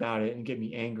goad me about it and get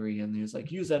me angry. And he was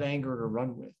like, use that anger to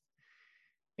run with.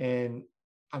 And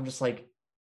I'm just like,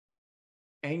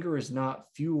 anger is not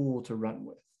fuel to run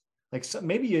with. Like, so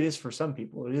maybe it is for some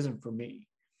people, it isn't for me.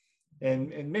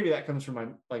 And maybe that comes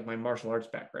from my martial arts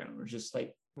background, or just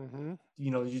like,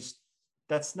 you know, just,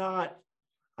 that's not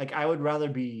like, I would rather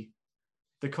be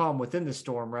the calm within the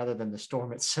storm rather than the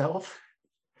storm itself.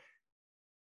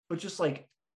 But just like,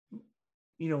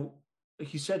 you know,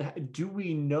 like you said, do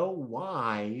we know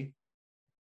why,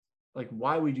 like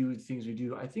why we do the things we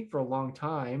do? I think for a long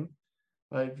time,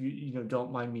 if you know,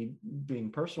 don't mind me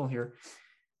being personal here,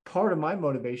 part of my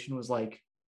motivation was like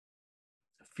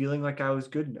feeling like I was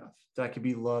good enough, that I could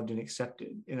be loved and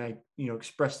accepted. And I, you know,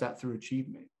 express that through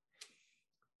achievement.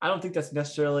 I don't think that's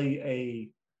necessarily a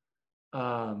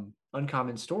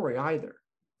uncommon story either.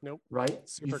 Nope. Right?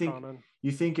 Super common.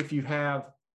 You think if you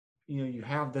have, you know, you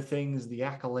have the things, the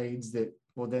accolades, that,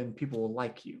 well, then people will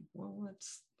like you. Well,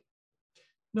 that's,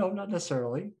 no, not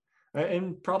necessarily.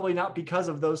 And probably not because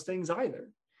of those things either.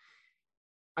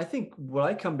 I think what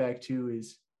I come back to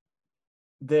is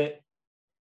that,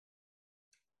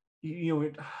 you know,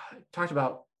 we talked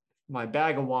about my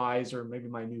bag of whys, or maybe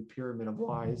my new pyramid of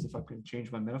whys, if I can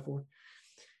change my metaphor.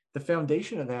 The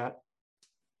foundation of that,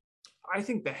 I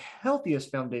think the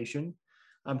healthiest foundation,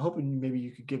 I'm hoping maybe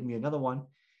you could give me another one,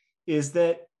 is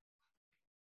that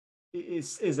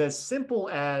is as simple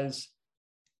as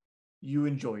you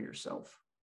enjoy yourself.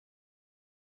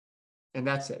 And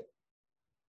that's it.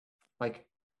 Like,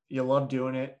 you love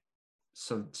doing it,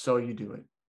 so you do it.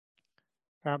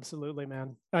 Absolutely,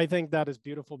 man. I think that is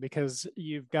beautiful, because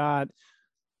you've got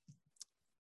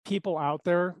people out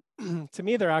there, to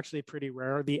me, they're actually pretty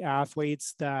rare, the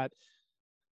athletes that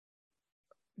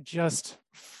just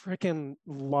freaking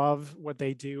love what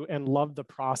they do and love the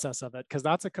process of it, because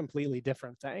that's a completely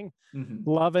different thing. Mm-hmm.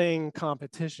 Loving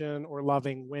competition or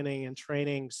loving winning and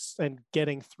training and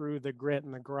getting through the grit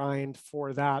and the grind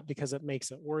for that because it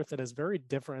makes it worth it is very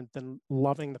different than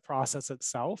loving the process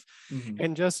itself. Mm-hmm.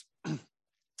 And just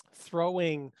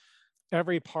throwing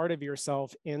every part of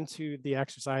yourself into the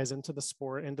exercise, into the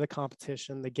sport, into the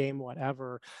competition, the game,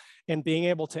 whatever, and being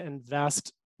able to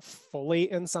invest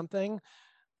fully in something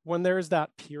when there's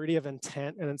that purity of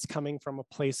intent and it's coming from a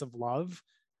place of love,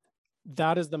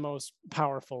 that is the most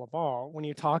powerful of all. When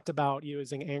you talked about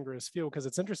using anger as fuel, because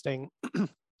it's interesting,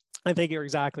 I think you're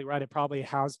exactly right. It probably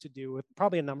has to do with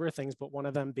probably a number of things, but one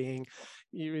of them being,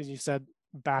 as you said,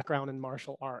 background in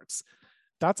martial arts.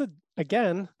 That's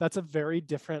a very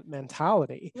different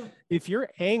mentality. Yeah. If you're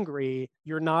angry,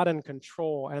 you're not in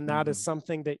control, and that Mm-hmm. is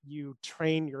something that you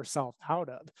train yourself out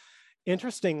of.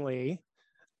 Interestingly,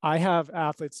 I have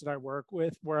athletes that I work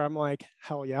with where I'm like,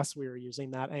 hell yes, we are using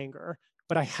that anger,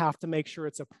 but I have to make sure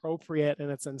it's appropriate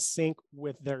and it's in sync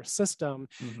with their system,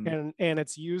 Mm-hmm. and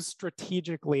it's used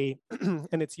strategically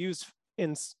and it's used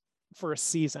in for a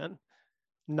season,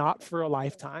 not for a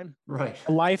lifetime. Right.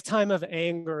 A lifetime of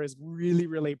anger is really,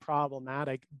 really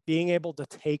problematic. Being able to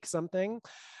take something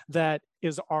that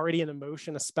is already an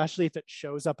emotion, especially if it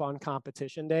shows up on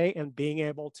competition day, and being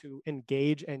able to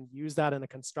engage and use that in a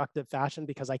constructive fashion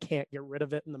because I can't get rid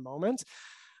of it in the moment,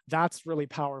 that's really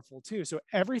powerful too. So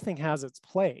everything has its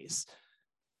place.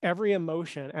 Every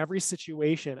emotion, every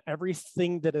situation,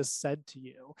 everything that is said to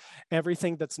you,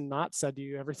 everything that's not said to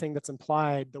you, everything that's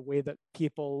implied, the way that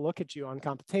people look at you on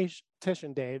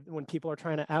competition day, when people are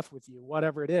trying to F with you,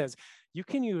 whatever it is, you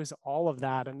can use all of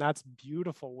that. And that's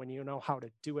beautiful when you know how to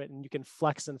do it and you can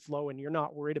flex and flow and you're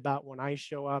not worried about when I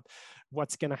show up,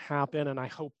 what's going to happen. And I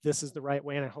hope this is the right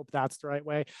way and I hope that's the right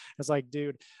way. It's like,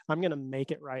 dude, I'm going to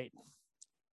make it right.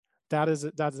 That's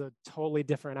a totally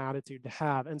different attitude to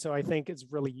have. And so I think it's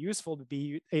really useful to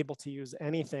be able to use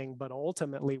anything, but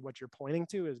ultimately what you're pointing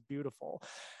to is beautiful,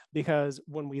 because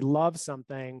when we love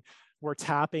something, we're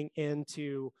tapping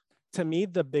into, to me,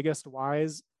 the biggest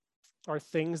whys are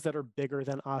things that are bigger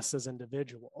than us as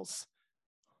individuals.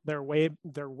 They're way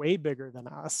bigger than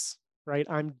us, right?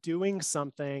 I'm doing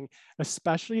something,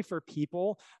 especially for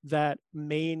people that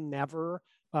may never,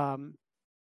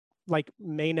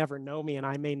 may never know me and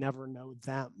I may never know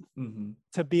them. Mm-hmm.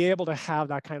 To be able to have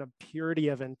that kind of purity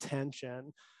of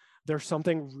intention, there's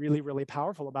something really, really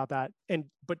powerful about that.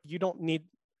 But you don't need,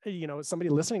 somebody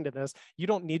listening to this, you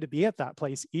don't need to be at that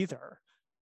place either,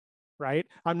 right?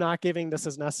 I'm not giving this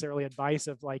as necessarily advice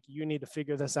of like, you need to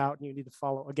figure this out and you need to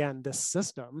follow, again, this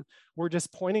system. We're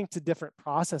just pointing to different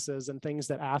processes and things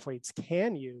that athletes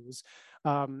can use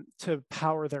to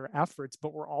power their efforts,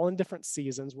 but we're all in different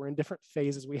seasons. We're in different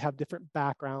phases. We have different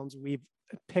backgrounds. We've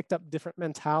picked up different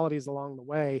mentalities along the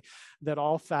way that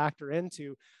all factor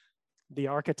into the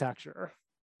architecture.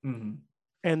 Mm-hmm.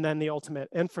 And then the ultimate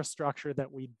infrastructure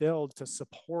that we build to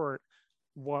support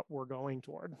what we're going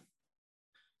toward.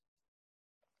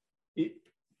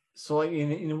 So like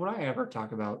when I ever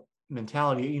talk about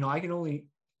mentality,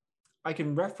 I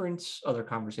can reference other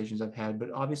conversations I've had, but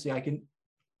obviously I can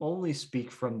only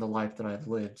speak from the life that I've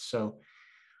lived. So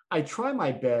I try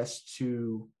my best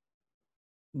to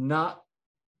not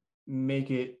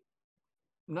make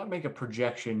a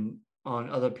projection on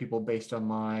other people based on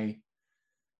my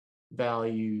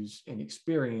values and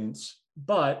experience,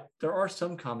 but there are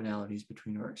some commonalities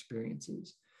between our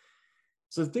experiences.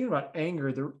 So the thing about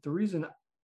anger, the reason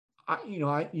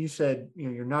you said,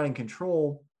 you're not in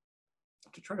control,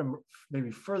 to try to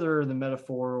maybe further the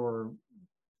metaphor or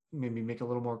maybe make a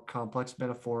little more complex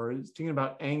metaphor, is thinking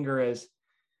about anger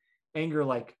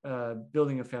like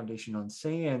building a foundation on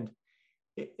sand.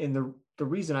 And the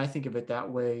reason I think of it that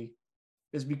way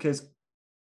is because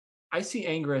I see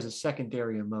anger as a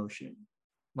secondary emotion.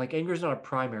 Like anger is not a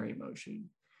primary emotion.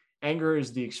 Anger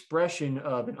is the expression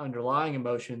of an underlying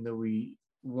emotion that we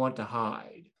want to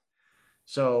hide.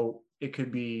 So it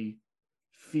could be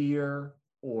fear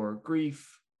or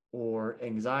grief or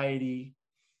anxiety,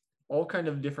 all kind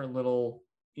of different little,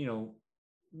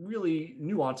 really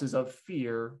nuances of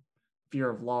fear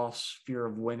of loss, fear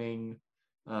of winning,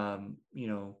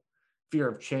 fear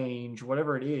of change,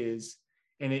 whatever it is,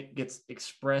 and it gets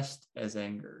expressed as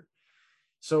anger.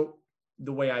 So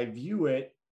the way I view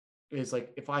it is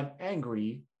like, if I'm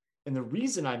angry, and the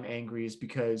reason I'm angry is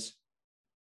because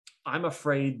I'm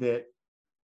afraid that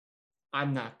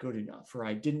I'm not good enough, or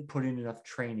I didn't put in enough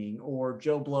training, or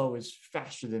Joe Blow is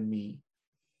faster than me.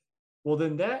 Well,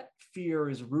 then that fear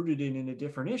is rooted in a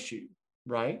different issue,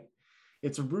 right?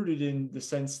 It's rooted in the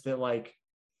sense that, like,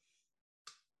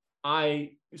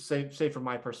 I say for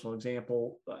my personal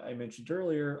example, I mentioned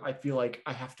earlier, I feel like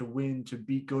I have to win to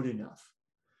be good enough.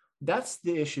 That's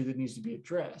the issue that needs to be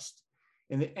addressed.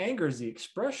 And the anger is the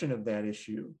expression of that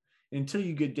issue. Until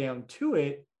you get down to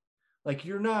it, like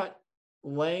you're not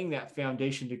laying that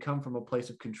foundation to come from a place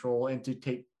of control and to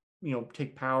take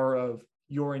power of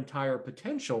your entire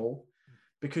potential,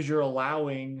 because you're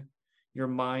allowing your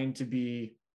mind to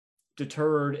be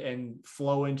deterred and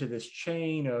flow into this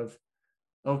chain of,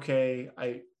 okay,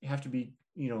 I have to be,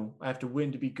 I have to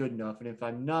win to be good enough. And if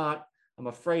I'm not, I'm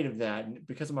afraid of that. And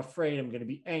because I'm afraid, I'm going to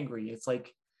be angry. It's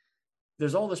like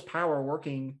there's all this power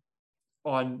working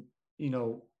on,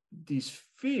 these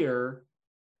fear,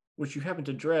 which you haven't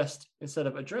addressed, instead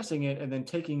of addressing it and then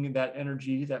taking that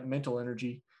energy, that mental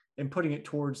energy, and putting it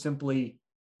towards simply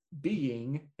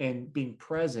being and being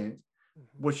present,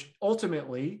 which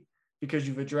ultimately, because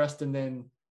you've addressed and then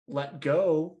let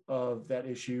go of that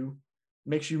issue,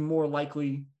 makes you more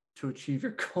likely to achieve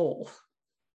your goal.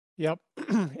 Yep.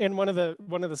 And one of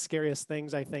the scariest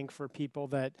things, I think, for people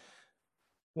that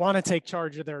want to take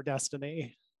charge of their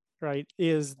destiny, right,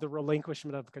 is the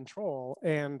relinquishment of control.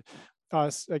 And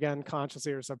us, again,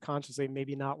 consciously or subconsciously,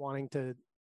 maybe not wanting to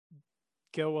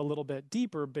go a little bit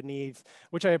deeper beneath,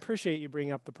 which I appreciate you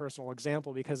bringing up the personal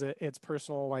example, because it's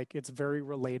personal, like it's very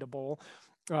relatable.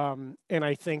 And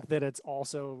I think that it's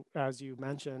also, as you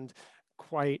mentioned,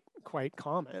 quite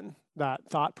common, that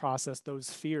thought process,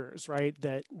 those fears, right,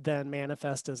 that then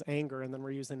manifest as anger, and then we're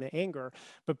using the anger.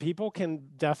 But people can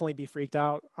definitely be freaked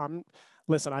out.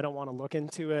 Listen, I don't want to look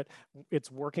into it.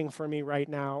 It's working for me right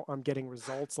now. I'm getting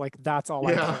results. Like that's all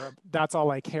I care. That's all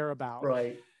I care about.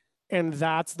 Right. And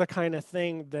that's the kind of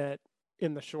thing that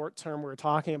in the short term we're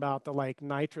talking about, the like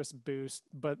nitrous boost,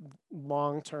 but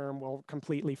long term will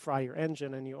completely fry your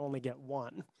engine and you only get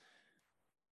one.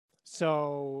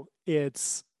 So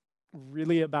it's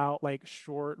really about like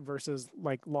short versus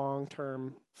like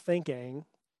long-term thinking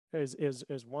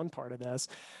is one part of this,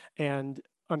 and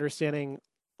understanding,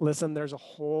 listen, there's a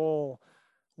whole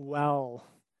well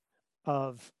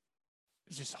of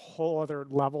just whole other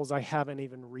levels I haven't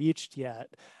even reached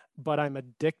yet, but I'm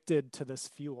addicted to this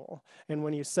fuel. And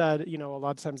when you said, a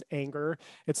lot of times anger,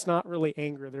 it's not really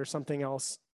anger. There's something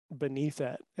else beneath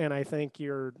it. And I think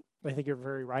you're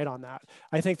very right on that.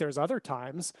 I think there's other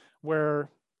times where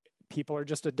people are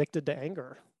just addicted to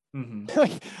anger.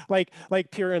 Mm-hmm.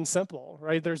 like pure and simple,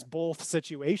 right? There's both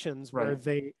situations where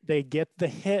they get the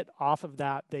hit off of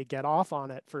that, they get off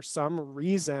on it for some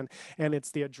reason, and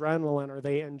it's the adrenaline, or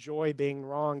they enjoy being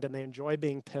wronged and they enjoy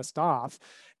being pissed off,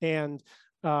 and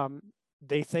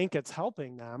they think it's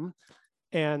helping them.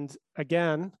 And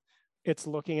again, it's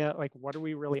looking at like, what are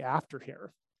we really after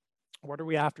here? What are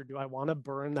we after? Do I want to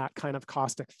burn that kind of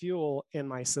caustic fuel in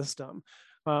my system?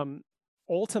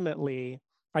 Ultimately,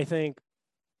 I think,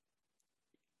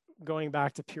 going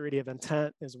back to purity of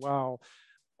intent as well,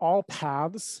 all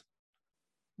paths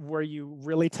where you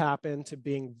really tap into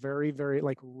being very, very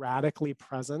like radically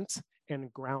present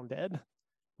and grounded,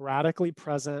 radically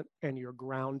present, and you're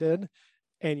grounded,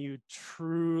 and you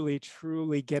truly,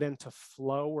 truly get into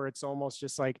flow where it's almost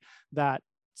just like that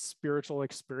spiritual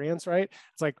experience, right?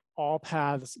 It's like all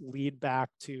paths lead back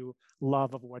to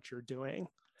love of what you're doing.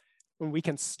 When we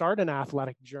can start an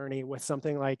athletic journey with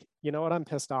something like, you know what, I'm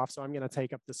pissed off, so I'm going to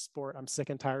take up this sport. I'm sick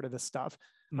and tired of this stuff.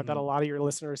 Mm-hmm. I bet a lot of your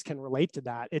listeners can relate to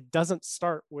that. It doesn't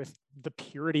start with the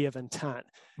purity of intent.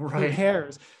 Right. Who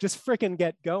cares? Just freaking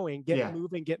get going, get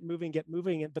moving, get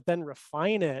moving, but then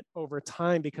refine it over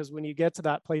time, because when you get to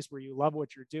that place where you love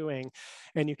what you're doing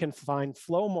and you can find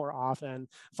flow more often,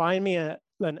 find me an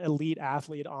elite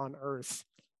athlete on earth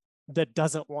that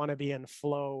doesn't want to be in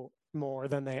flow more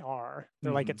than they are.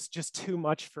 They're like, it's just too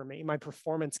much for me. My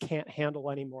performance can't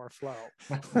handle any more flow.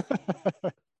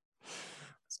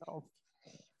 So,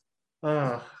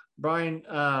 Brian,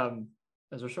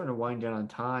 as we're starting to wind down on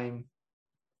time,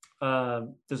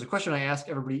 there's a question I ask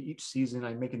everybody each season.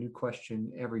 I make a new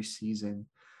question every season.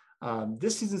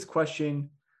 This season's question,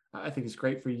 I think, is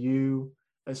great for you,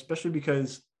 especially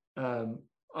because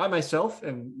I myself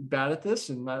am bad at this,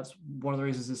 and that's one of the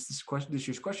reasons this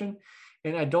year's question.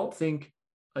 And I don't think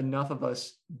enough of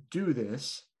us do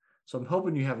this. So I'm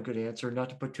hoping you have a good answer, not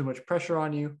to put too much pressure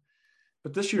on you.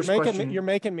 But this year's question... You're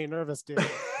making me nervous, dude.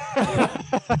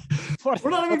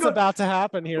 What's about to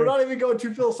happen here? We're not even going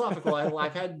too philosophical.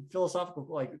 I've had philosophical,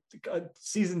 like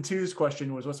season 2's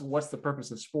question was, what's the purpose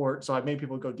of sport? So I've made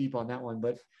people go deep on that one.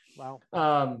 But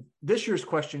wow. This year's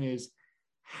question is,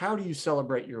 how do you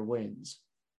celebrate your wins?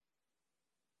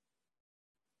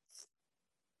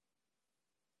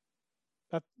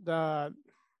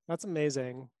 That's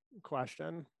amazing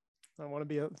question. I want to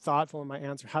be thoughtful in my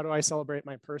answer. How do I celebrate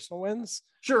my personal wins?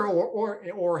 Sure.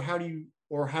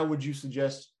 Or how would you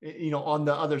suggest, on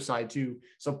the other side too?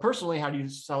 So personally, how do you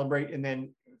celebrate? And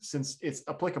then since it's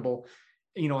applicable,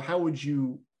 how would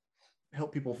you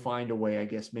help people find a way, I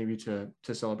guess, maybe to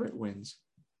celebrate wins?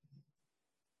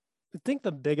 I think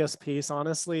the biggest piece,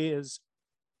 honestly, is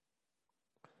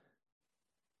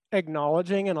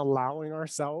acknowledging and allowing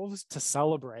ourselves to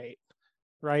celebrate,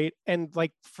 right? And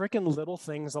like freaking little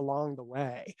things along the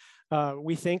way.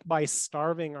 We think by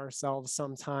starving ourselves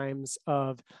sometimes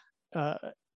of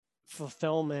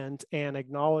fulfillment and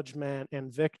acknowledgement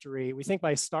and victory. We think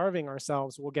by starving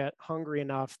ourselves, we'll get hungry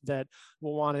enough that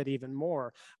we'll want it even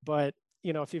more. But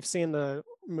if you've seen the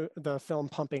film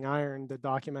Pumping Iron, the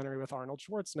documentary with Arnold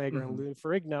Schwarzenegger and Lou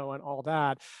Ferrigno and all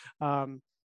that,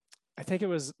 I think it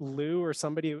was Lou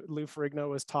Ferrigno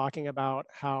was talking about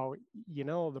how,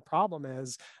 the problem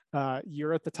is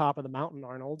you're at the top of the mountain,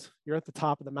 Arnold. You're at the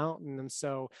top of the mountain. And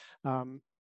so,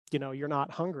 you're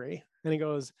not hungry. And he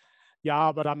goes,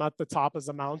 yeah, but I'm at the top of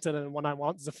the mountain. And when I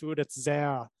want the food, it's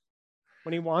there.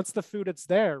 When he wants the food, it's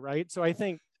there, right? So I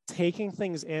think taking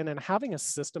things in and having a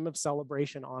system of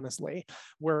celebration, honestly,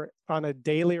 where on a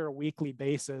daily or weekly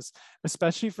basis,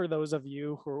 especially for those of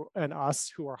you and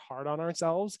us who are hard on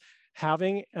ourselves,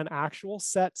 having an actual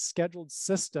set scheduled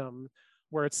system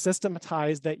where it's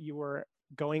systematized that you are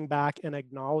going back and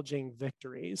acknowledging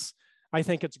victories. I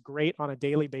think it's great on a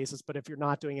daily basis, but if you're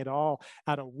not doing it all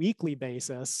at a weekly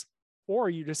basis, or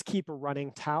you just keep a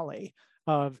running tally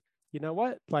of, you know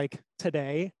what, like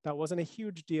today, that wasn't a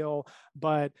huge deal,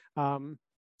 but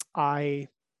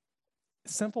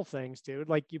simple things, dude,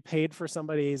 like you paid for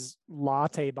somebody's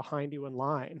latte behind you in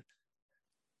line.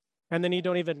 And then you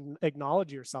don't even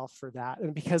acknowledge yourself for that.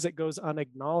 And because it goes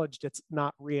unacknowledged, it's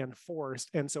not reinforced.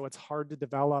 And so it's hard to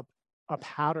develop a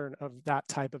pattern of that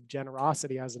type of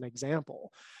generosity as an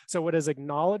example. So what is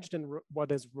acknowledged and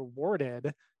what is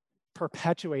rewarded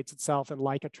perpetuates itself, and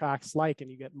like attracts like,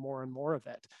 and you get more and more of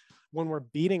it. When we're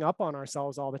beating up on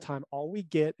ourselves all the time, all we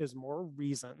get is more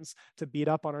reasons to beat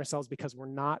up on ourselves because we're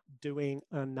not doing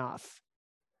enough.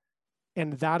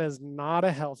 And that is not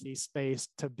a healthy space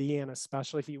to be in,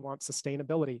 especially if you want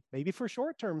sustainability. Maybe for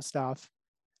short-term stuff,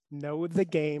 know the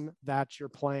game that you're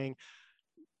playing.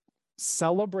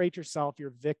 Celebrate yourself,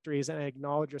 your victories, and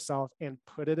acknowledge yourself and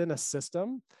put it in a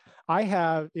system.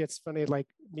 It's funny, like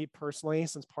me personally,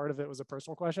 since part of it was a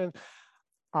personal question,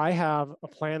 I have a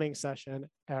planning session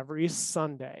every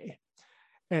Sunday.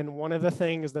 And one of the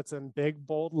things that's in big,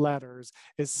 bold letters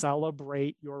is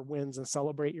celebrate your wins and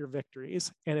celebrate your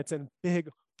victories. And it's in big,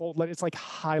 bold letters. It's like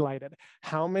highlighted.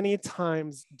 How many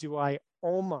times do I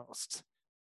almost?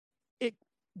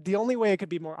 The only way it could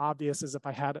be more obvious is if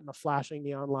I had it in a flashing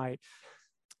neon light.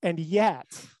 And yet,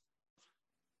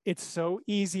 it's so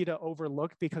easy to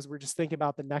overlook because we're just thinking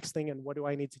about the next thing and what do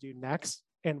I need to do next?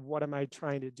 And what am I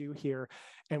trying to do here?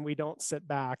 And we don't sit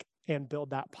back and build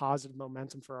that positive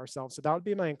momentum for ourselves. So that would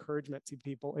be my encouragement to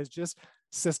people, is just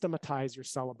systematize your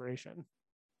celebration.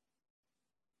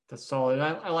 That's solid.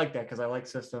 I like that because I like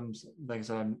systems. Like I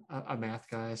said, I'm a math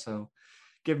guy. So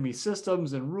give me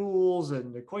systems and rules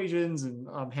and equations and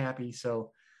I'm happy.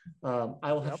 So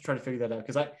I will have to try to figure that out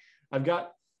because I've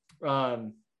got.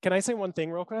 Can I say one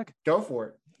thing real quick? Go for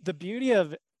it. The beauty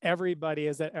of everybody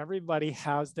is that everybody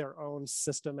has their own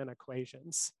system and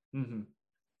equations. Mm-hmm.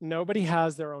 Nobody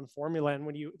has their own formula. And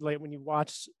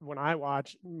when I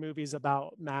watch movies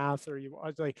about math, or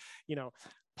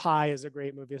Pi is a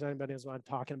great movie, as anybody knows what I'm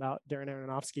talking about, Darren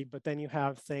Aronofsky, but then you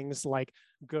have things like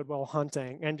Good Will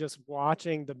Hunting, and just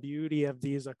watching the beauty of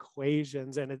these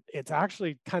equations. And it's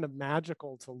actually kind of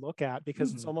magical to look at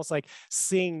because it's almost like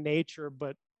seeing nature,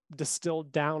 but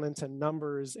distilled down into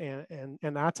numbers and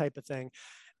that type of thing.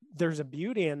 There's a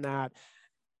beauty in that.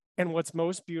 And what's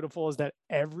most beautiful is that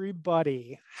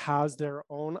everybody has their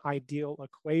own ideal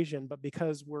equation, but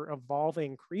because we're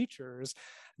evolving creatures,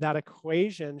 that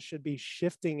equation should be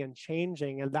shifting and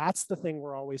changing. And that's the thing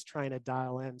we're always trying to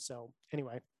dial in. So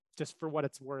anyway, just for what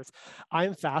it's worth,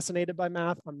 I'm fascinated by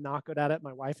math. I'm not good at it.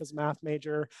 My wife is a math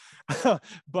major,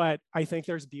 but I think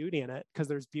there's beauty in it because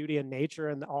there's beauty in nature,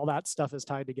 and all that stuff is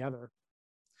tied together.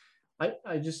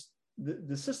 I just,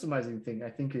 the systemizing thing I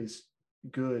think is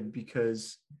good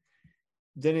because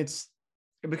then it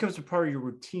becomes a part of your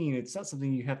routine. It's not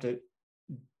something you have to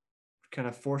kind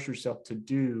of force yourself to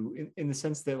do in the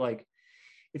sense that, like,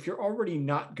 if you're already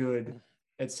not good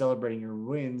at celebrating your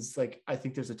wins, like, I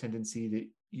think there's a tendency that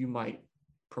you might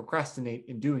procrastinate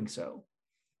in doing so.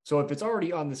 So if it's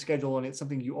already on the schedule and it's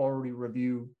something you already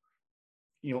review,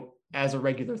 as a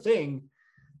regular thing,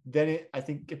 then I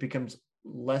think it becomes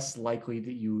less likely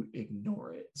that you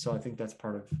ignore it. So I think that's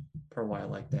part of why I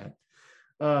like that.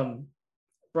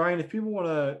 Brian, if people want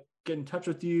to get in touch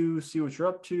with you, see what you're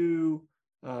up to,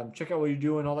 check out what you're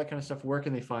doing, all that kind of stuff, where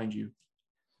can they find you?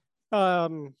 I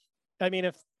mean,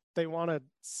 if they want to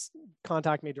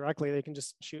contact me directly, they can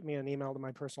just shoot me an email to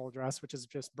my personal address, which is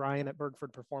just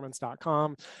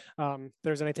brian@bergfordperformance.com. If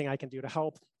there's anything I can do to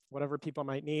help, whatever people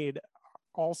might need.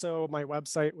 Also, my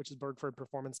website, which is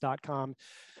bergfordperformance.com.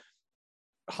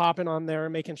 Hopping on there,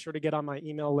 making sure to get on my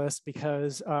email list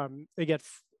because they get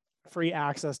free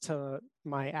access to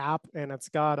my app, and it's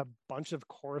got a bunch of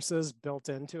courses built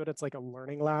into it. It's like a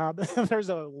learning lab. There's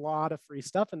a lot of free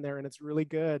stuff in there, and it's really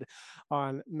good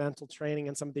on mental training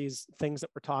and some of these things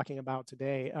that we're talking about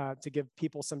today, to give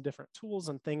people some different tools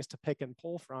and things to pick and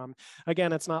pull from.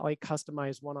 Again, it's not like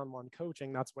customized one-on-one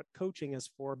coaching. That's what coaching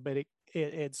is for, but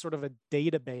it's sort of a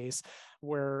database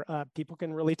where people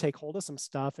can really take hold of some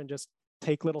stuff and just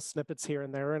take little snippets here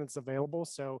and there, and it's available.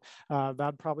 So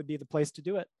that'd probably be the place to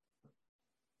do it.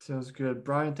 Sounds good.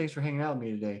 Brian, thanks for hanging out with me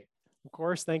today. Of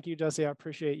course. Thank you, Jesse. I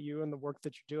appreciate you and the work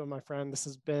that you're doing, my friend. This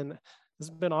has been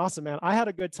awesome, man. I had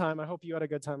a good time. I hope you had a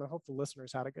good time. I hope the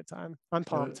listeners had a good time. I'm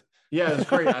pumped. Yeah, it was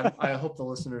great. I hope the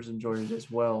listeners enjoyed it as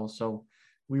well. So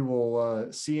we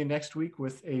will see you next week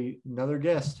with another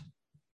guest.